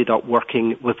 and he ended up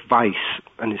working with Weiss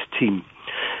and his team.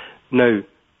 Now,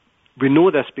 we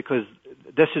know this because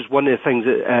this is one of the things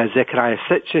that Zechariah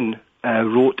Sitchin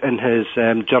wrote in his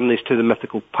Journeys to the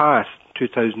Mythical Past,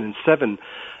 2007.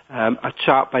 A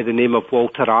chap by the name of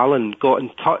Walter Allen got in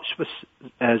touch with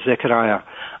Zechariah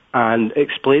and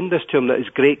explained this to him, that his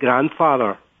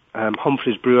great-grandfather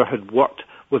Humphreys Brewer had worked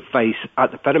with Weiss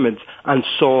at the pyramids and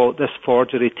saw this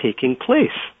forgery taking place.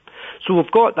 So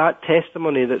we've got that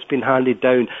testimony that's been handed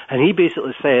down, and he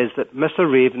basically says that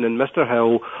Mr. Raven and Mr.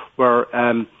 Hill were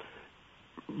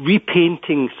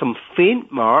repainting some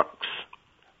faint marks,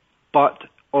 but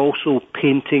also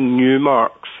painting new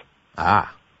marks.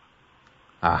 Ah.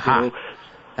 Aha. You know,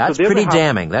 That's so pretty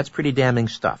damning. That's pretty damning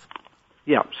stuff.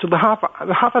 Yeah, so we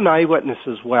have an eyewitness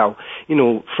as well,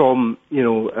 from,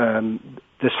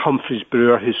 this Humphreys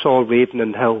Brewer who saw Raven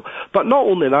and Hill. But not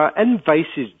only that, in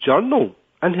Weiss's journal,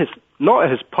 not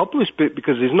his published book,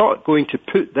 because he's not going to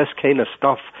put this kind of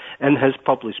stuff in his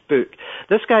published book.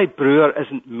 This guy Brewer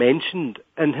isn't mentioned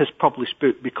in his published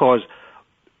book because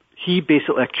he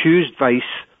basically accused Weiss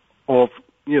of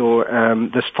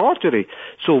this forgery.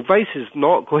 So Weiss is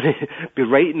not going to be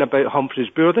writing about Humphreys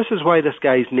Brewer. This is why this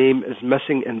guy's name is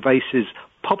missing in Weiss's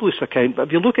published account. But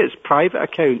if you look at his private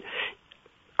account,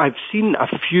 I've seen a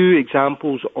few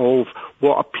examples of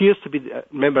what appears to be,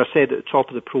 remember I said at the top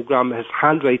of the program, his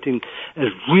handwriting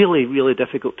is really, really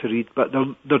difficult to read, but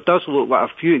there does look like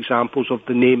a few examples of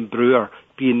the name Brewer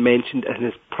being mentioned in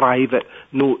his private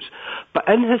notes. But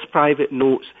in his private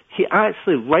notes, he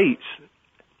actually writes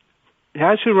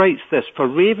this: for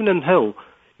Raven and Hill,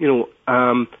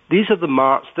 these are the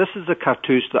marks, this is the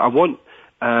cartouche that I want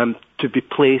to be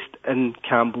placed in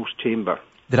Campbell's chamber.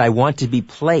 That I want to be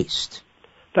placed?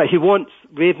 That he wants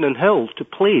Raven and Hill to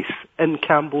place in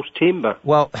Campbell's chamber.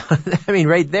 Well, I mean,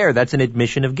 right there, that's an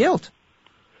admission of guilt.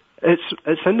 It's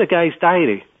in the guy's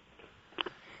diary.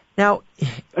 Now,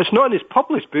 it's not in his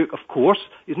published book, of course.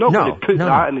 He's not going to put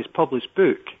that in his published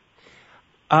book.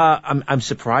 I'm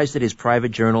surprised that his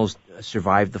private journals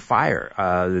survived the fire.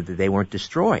 They weren't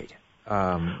destroyed.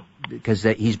 Because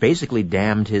he's basically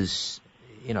damned his,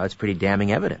 it's pretty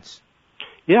damning evidence.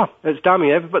 Yeah, it's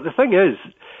damning evidence. But the thing is,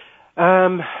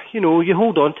 you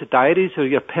hold on to diaries or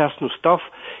your personal stuff.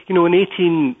 In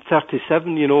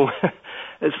 1837,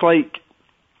 it's like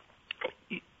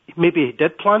maybe he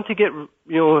did plan to get,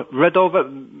 rid of it.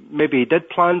 Maybe he did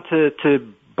plan to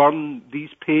burn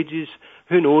these pages.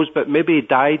 Who knows? But maybe he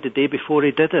died the day before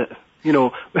he did it.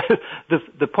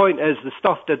 The point is the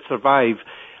stuff did survive,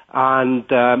 and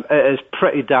it is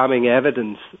pretty damning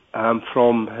evidence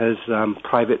from his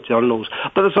private journals.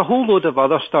 But there's a whole load of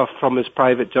other stuff from his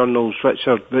private journals,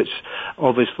 Richard, which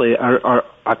obviously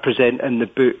I present in the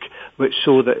book, which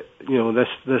show that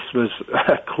this was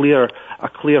a clear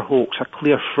hoax, a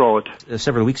clear fraud.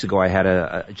 Several weeks ago, I had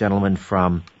a gentleman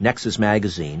from Nexus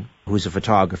magazine who's a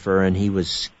photographer, and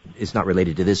it's not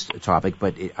related to this topic,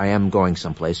 but I am going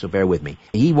someplace, so bear with me.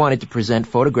 He wanted to present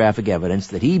photographic evidence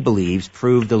that he believes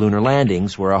proved the lunar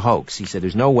landings were a hoax. He said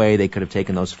there's no way they could have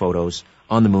taken those photos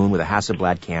on the moon with a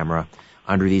Hasselblad camera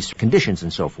under these conditions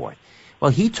and so forth.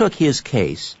 Well, he took his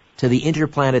case to the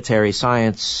Interplanetary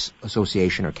Science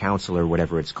Association or Council or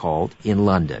whatever it's called in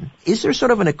London. Is there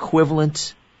sort of an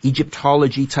equivalent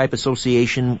Egyptology type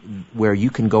association where you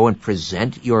can go and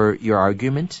present your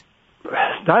argument?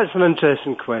 That's an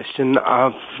interesting question.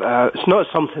 It's not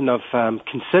something I've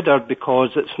considered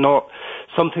because it's not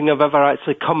something I've ever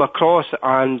actually come across.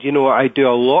 And I do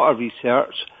a lot of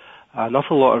research, an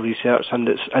awful lot of research, and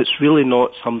it's really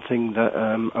not something that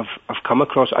I've come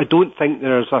across. I don't think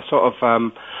there's a sort of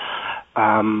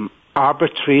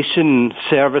arbitration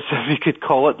service, if you could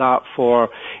call it that, for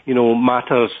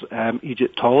matters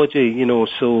Egyptology.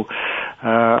 So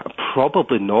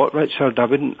probably not, Richard. I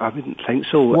wouldn't think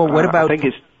so. Well, what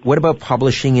about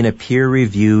publishing in a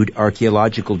peer-reviewed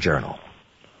archaeological journal?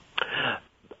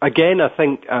 Again, I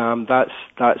think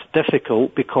that's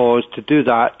difficult because to do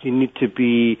that you need to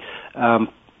be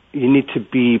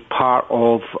part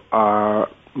of a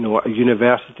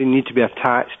university. You need to be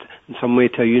attached in some way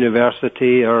to a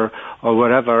university or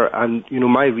whatever. And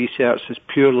my research is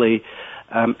purely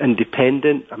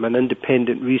independent. I'm an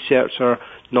independent researcher,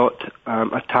 not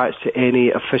attached to any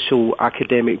official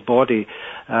academic body.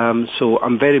 So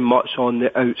I'm very much on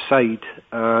the outside.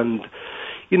 And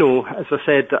as I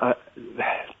said,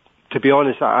 to be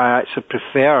honest, I actually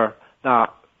prefer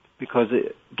that because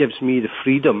it gives me the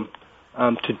freedom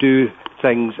to do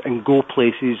things and go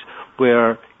places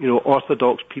where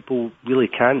Orthodox people really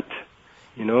can't.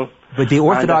 But the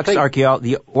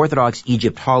Orthodox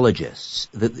Egyptologists,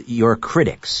 your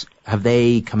critics, have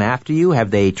they come after you?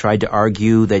 Have they tried to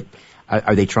argue that?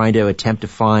 Are they trying to attempt to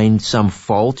find some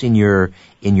fault in your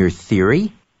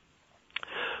theory?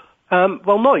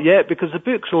 Well, not yet, because the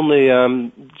book's only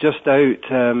just out.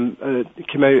 It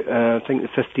came out, I think, the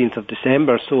 15th of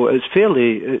December, so it's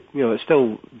fairly, it's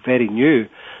still very new.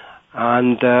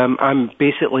 And I'm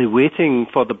basically waiting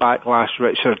for the backlash,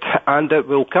 Richard, and it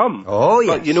will come. Oh,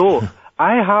 yes. But, you know,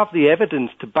 I have the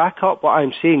evidence to back up what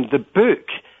I'm saying. The book,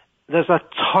 there's a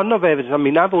ton of evidence. I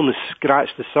mean, I've only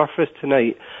scratched the surface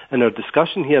tonight in our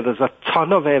discussion here. There's a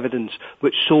ton of evidence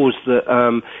which shows that,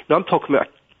 you know, I'm talking about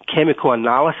chemical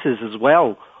analysis as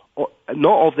well,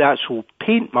 not of the actual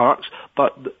paint marks,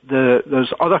 but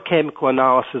there's other chemical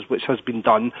analysis which has been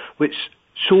done which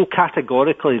show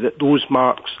categorically that those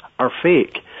marks are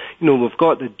fake. You know, we've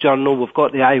got the journal, we've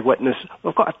got the eyewitness,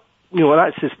 we've got, you know,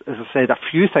 that's just, as I said, a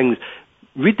few things.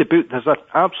 Read the book, there's an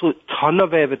absolute ton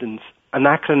of evidence,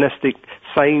 anachronistic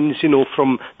signs, you know,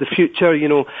 from the future, you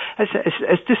know.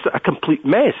 It's just a complete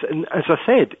mess. And as I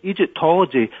said,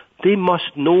 Egyptology, they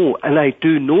must know, and I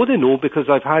do know they know because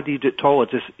I've had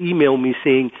Egyptologists email me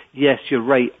saying, yes, you're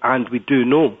right, and we do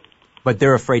know. But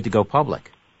they're afraid to go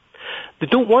public. They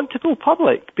don't want to go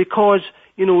public because,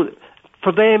 you know,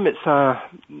 for them it's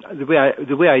the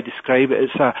way I describe it,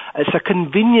 it's a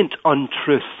convenient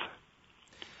untruth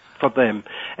for them.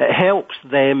 It helps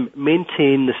them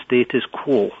maintain the status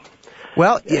quo.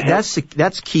 Well,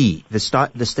 that's key,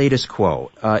 the status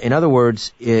quo. In other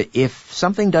words, if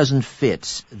something doesn't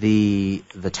fit the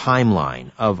timeline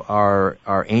of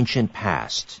our ancient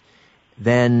past,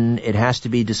 then it has to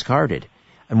be discarded.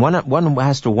 And one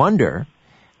has to wonder,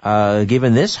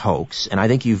 given this hoax, and I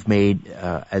think you've made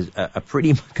a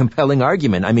pretty compelling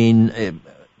argument. I mean,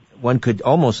 one could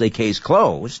almost say case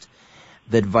closed,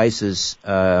 that Weiss's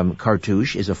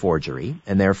cartouche is a forgery,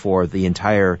 and therefore the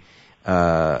entire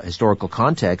historical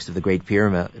context of the Great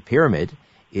Pyramid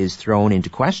is thrown into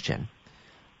question.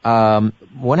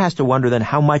 One has to wonder then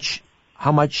how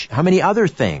many other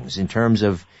things in terms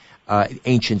of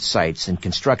ancient sites and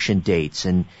construction dates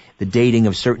and the dating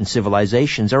of certain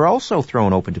civilizations are also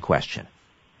thrown open to question.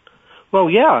 Well,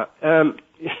 yeah,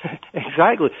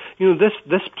 exactly. You know,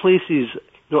 this places, you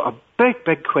know, a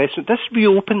big question. This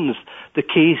reopens the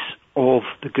case of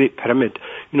the Great Pyramid.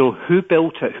 You know, who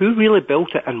built it, who really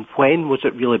built it, and when was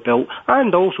it really built,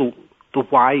 and also the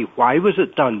why. Why was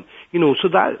it done? You know, so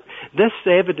that this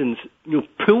evidence, you know,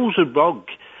 pulls a rug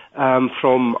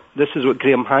from, this is what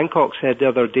Graham Hancock said the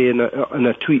other day in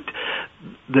a tweet,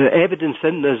 the evidence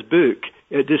in this book,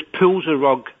 it just pulls a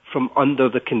rug from under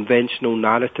the conventional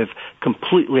narrative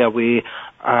completely away,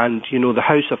 and, you know, the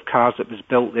house of cards that was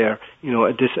built there, you know,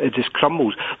 it just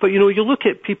crumbles. But, you know, you look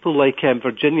at people like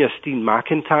Virginia Steen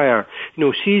McIntyre, you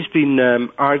know, she's been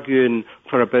arguing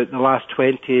for about the last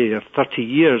 20 or 30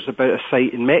 years about a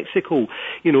site in Mexico.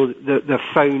 You know, they've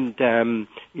found,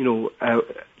 you know,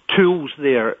 tools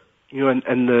there, you know,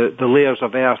 in the layers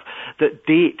of earth that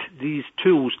date these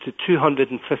tools to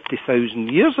 250,000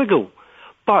 years ago.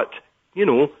 But, you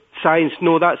know, science,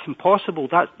 no, that's impossible.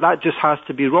 That just has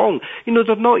to be wrong. You know,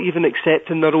 they're not even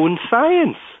accepting their own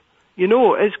science. You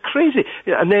know, it's crazy.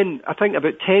 And then I think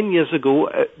about 10 years ago,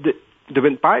 they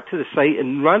went back to the site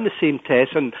and ran the same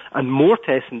tests and more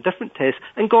tests and different tests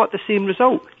and got the same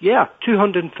result. Yeah,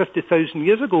 250,000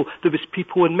 years ago, there was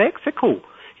people in Mexico.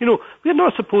 You know, we're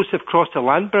not supposed to have crossed a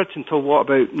land bridge until, what,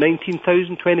 about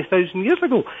 19,000, 20,000 years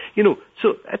ago? You know,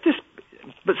 so it just...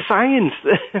 But science,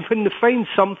 when they find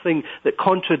something that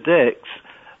contradicts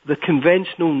the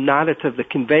conventional narrative, the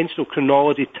conventional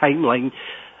chronology timeline,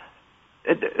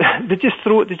 they just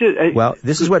throw it. Well,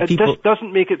 this is what people... It just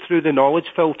doesn't make it through the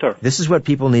knowledge filter. This is what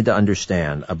people need to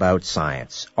understand about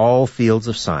science, all fields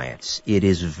of science. It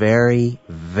is very,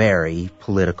 very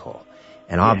political.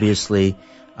 And obviously...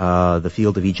 the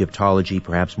field of Egyptology,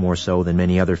 perhaps more so than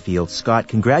many other fields. Scott,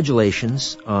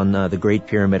 congratulations on the Great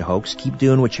Pyramid hoax. Keep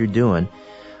doing what you're doing,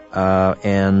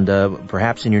 and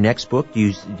perhaps in your next book, do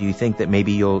you think that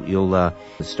maybe you'll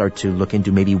start to look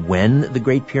into maybe when the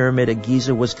Great Pyramid at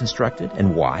Giza was constructed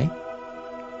and why?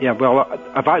 Yeah, well,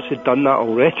 I've actually done that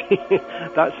already.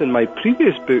 That's in my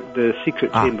previous book, The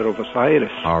Secret Chamber of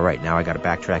Osiris. All right, now I got to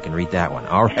backtrack and read that one.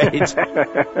 All right,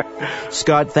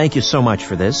 Scott, thank you so much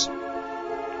for this.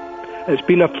 It's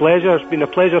been a pleasure. It's been a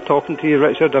pleasure talking to you,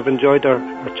 Richard. I've enjoyed our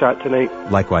chat tonight.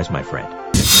 Likewise, my friend.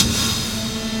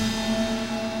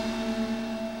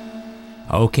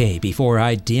 Okay, before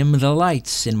I dim the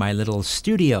lights in my little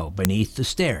studio beneath the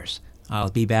stairs,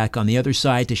 I'll be back on the other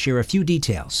side to share a few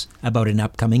details about an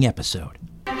upcoming episode.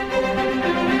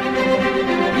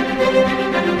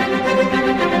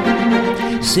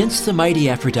 Since the mighty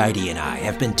Aphrodite and I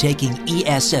have been taking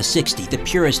ESS-60, the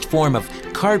purest form of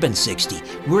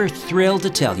carbon-60, we're thrilled to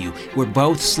tell you we're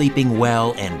both sleeping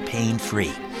well and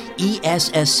pain-free.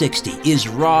 ESS60 is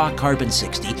raw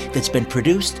carbon-60 that's been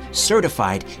produced,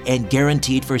 certified, and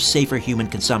guaranteed for safer human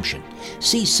consumption.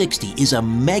 C60 is a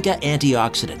mega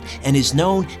antioxidant and is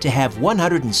known to have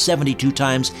 172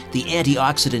 times the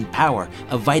antioxidant power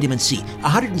of vitamin C.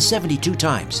 172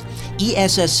 times.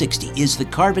 ESS60 is the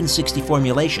carbon-60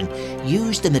 formulation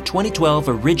used in the 2012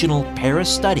 original Paris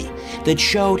study that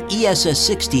showed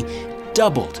ESS60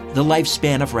 doubled the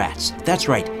lifespan of rats. That's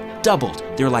right, doubled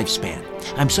their lifespan.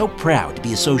 I'm so proud to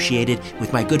be associated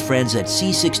with my good friends at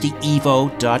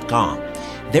C60evo.com.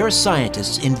 Their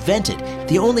scientists invented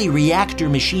the only reactor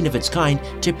machine of its kind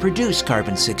to produce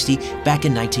carbon-60 back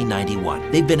in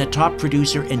 1991. They've been a top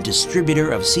producer and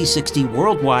distributor of C60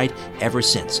 worldwide ever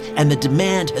since, and the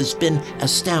demand has been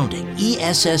astounding.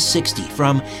 ESS60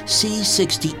 from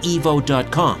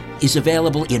C60evo.com is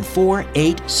available in 4,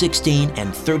 8, 16,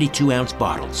 and 32-ounce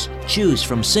bottles. Choose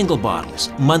from single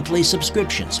bottles, monthly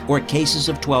subscriptions, or cases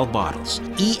of 12 bottles.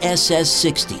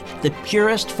 ESS60, the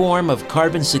purest form of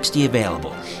carbon-60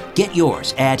 available. Get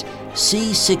yours at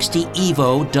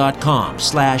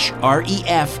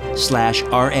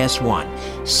c60evo.com/ref/rs1.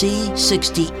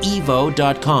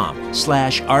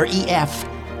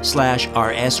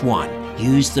 c60evo.com/ref/rs1.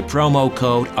 Use the promo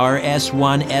code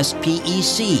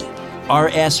RS1SPEC,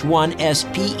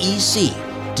 RS1SPEC,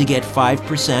 to get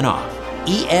 5% off.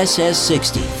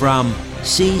 ESS60 from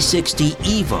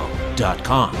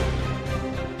c60evo.com.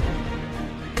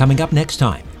 Coming up next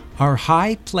time, are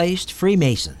high-placed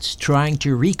Freemasons trying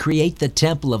to recreate the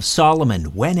Temple of Solomon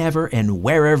whenever and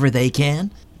wherever they can?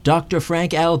 Dr.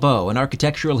 Frank Albo, an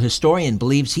architectural historian,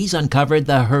 believes he's uncovered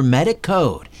the Hermetic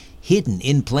Code hidden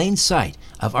in plain sight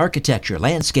of architecture,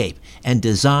 landscape, and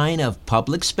design of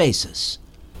public spaces.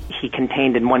 He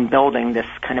contained in one building this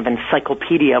kind of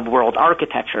encyclopedia of world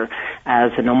architecture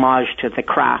as an homage to the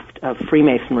craft of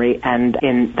Freemasonry. And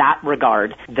in that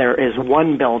regard, there is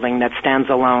one building that stands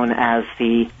alone as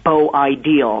the beau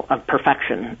ideal of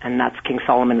perfection, and that's King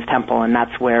Solomon's Temple, and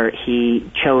that's where he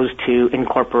chose to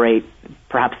incorporate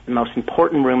perhaps the most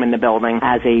important room in the building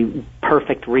as a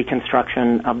perfect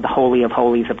reconstruction of the Holy of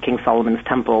Holies of King Solomon's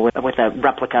Temple with a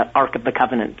replica Ark of the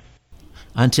Covenant.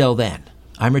 Until then,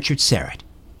 I'm Richard Serrett.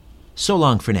 So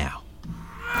long for now.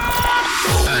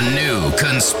 A new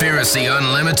Conspiracy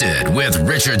Unlimited with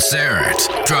Richard Serrett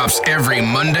drops every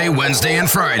Monday, Wednesday, and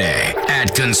Friday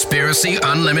at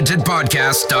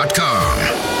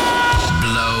conspiracyunlimitedpodcast.com.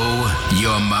 Blow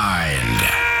your mind.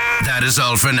 That is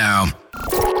all for now.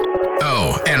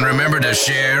 Oh, and remember to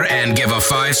share and give a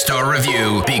 5-star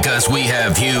review because we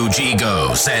have huge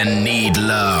egos and need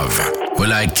love. We're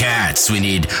like cats. We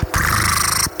need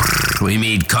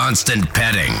constant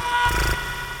petting.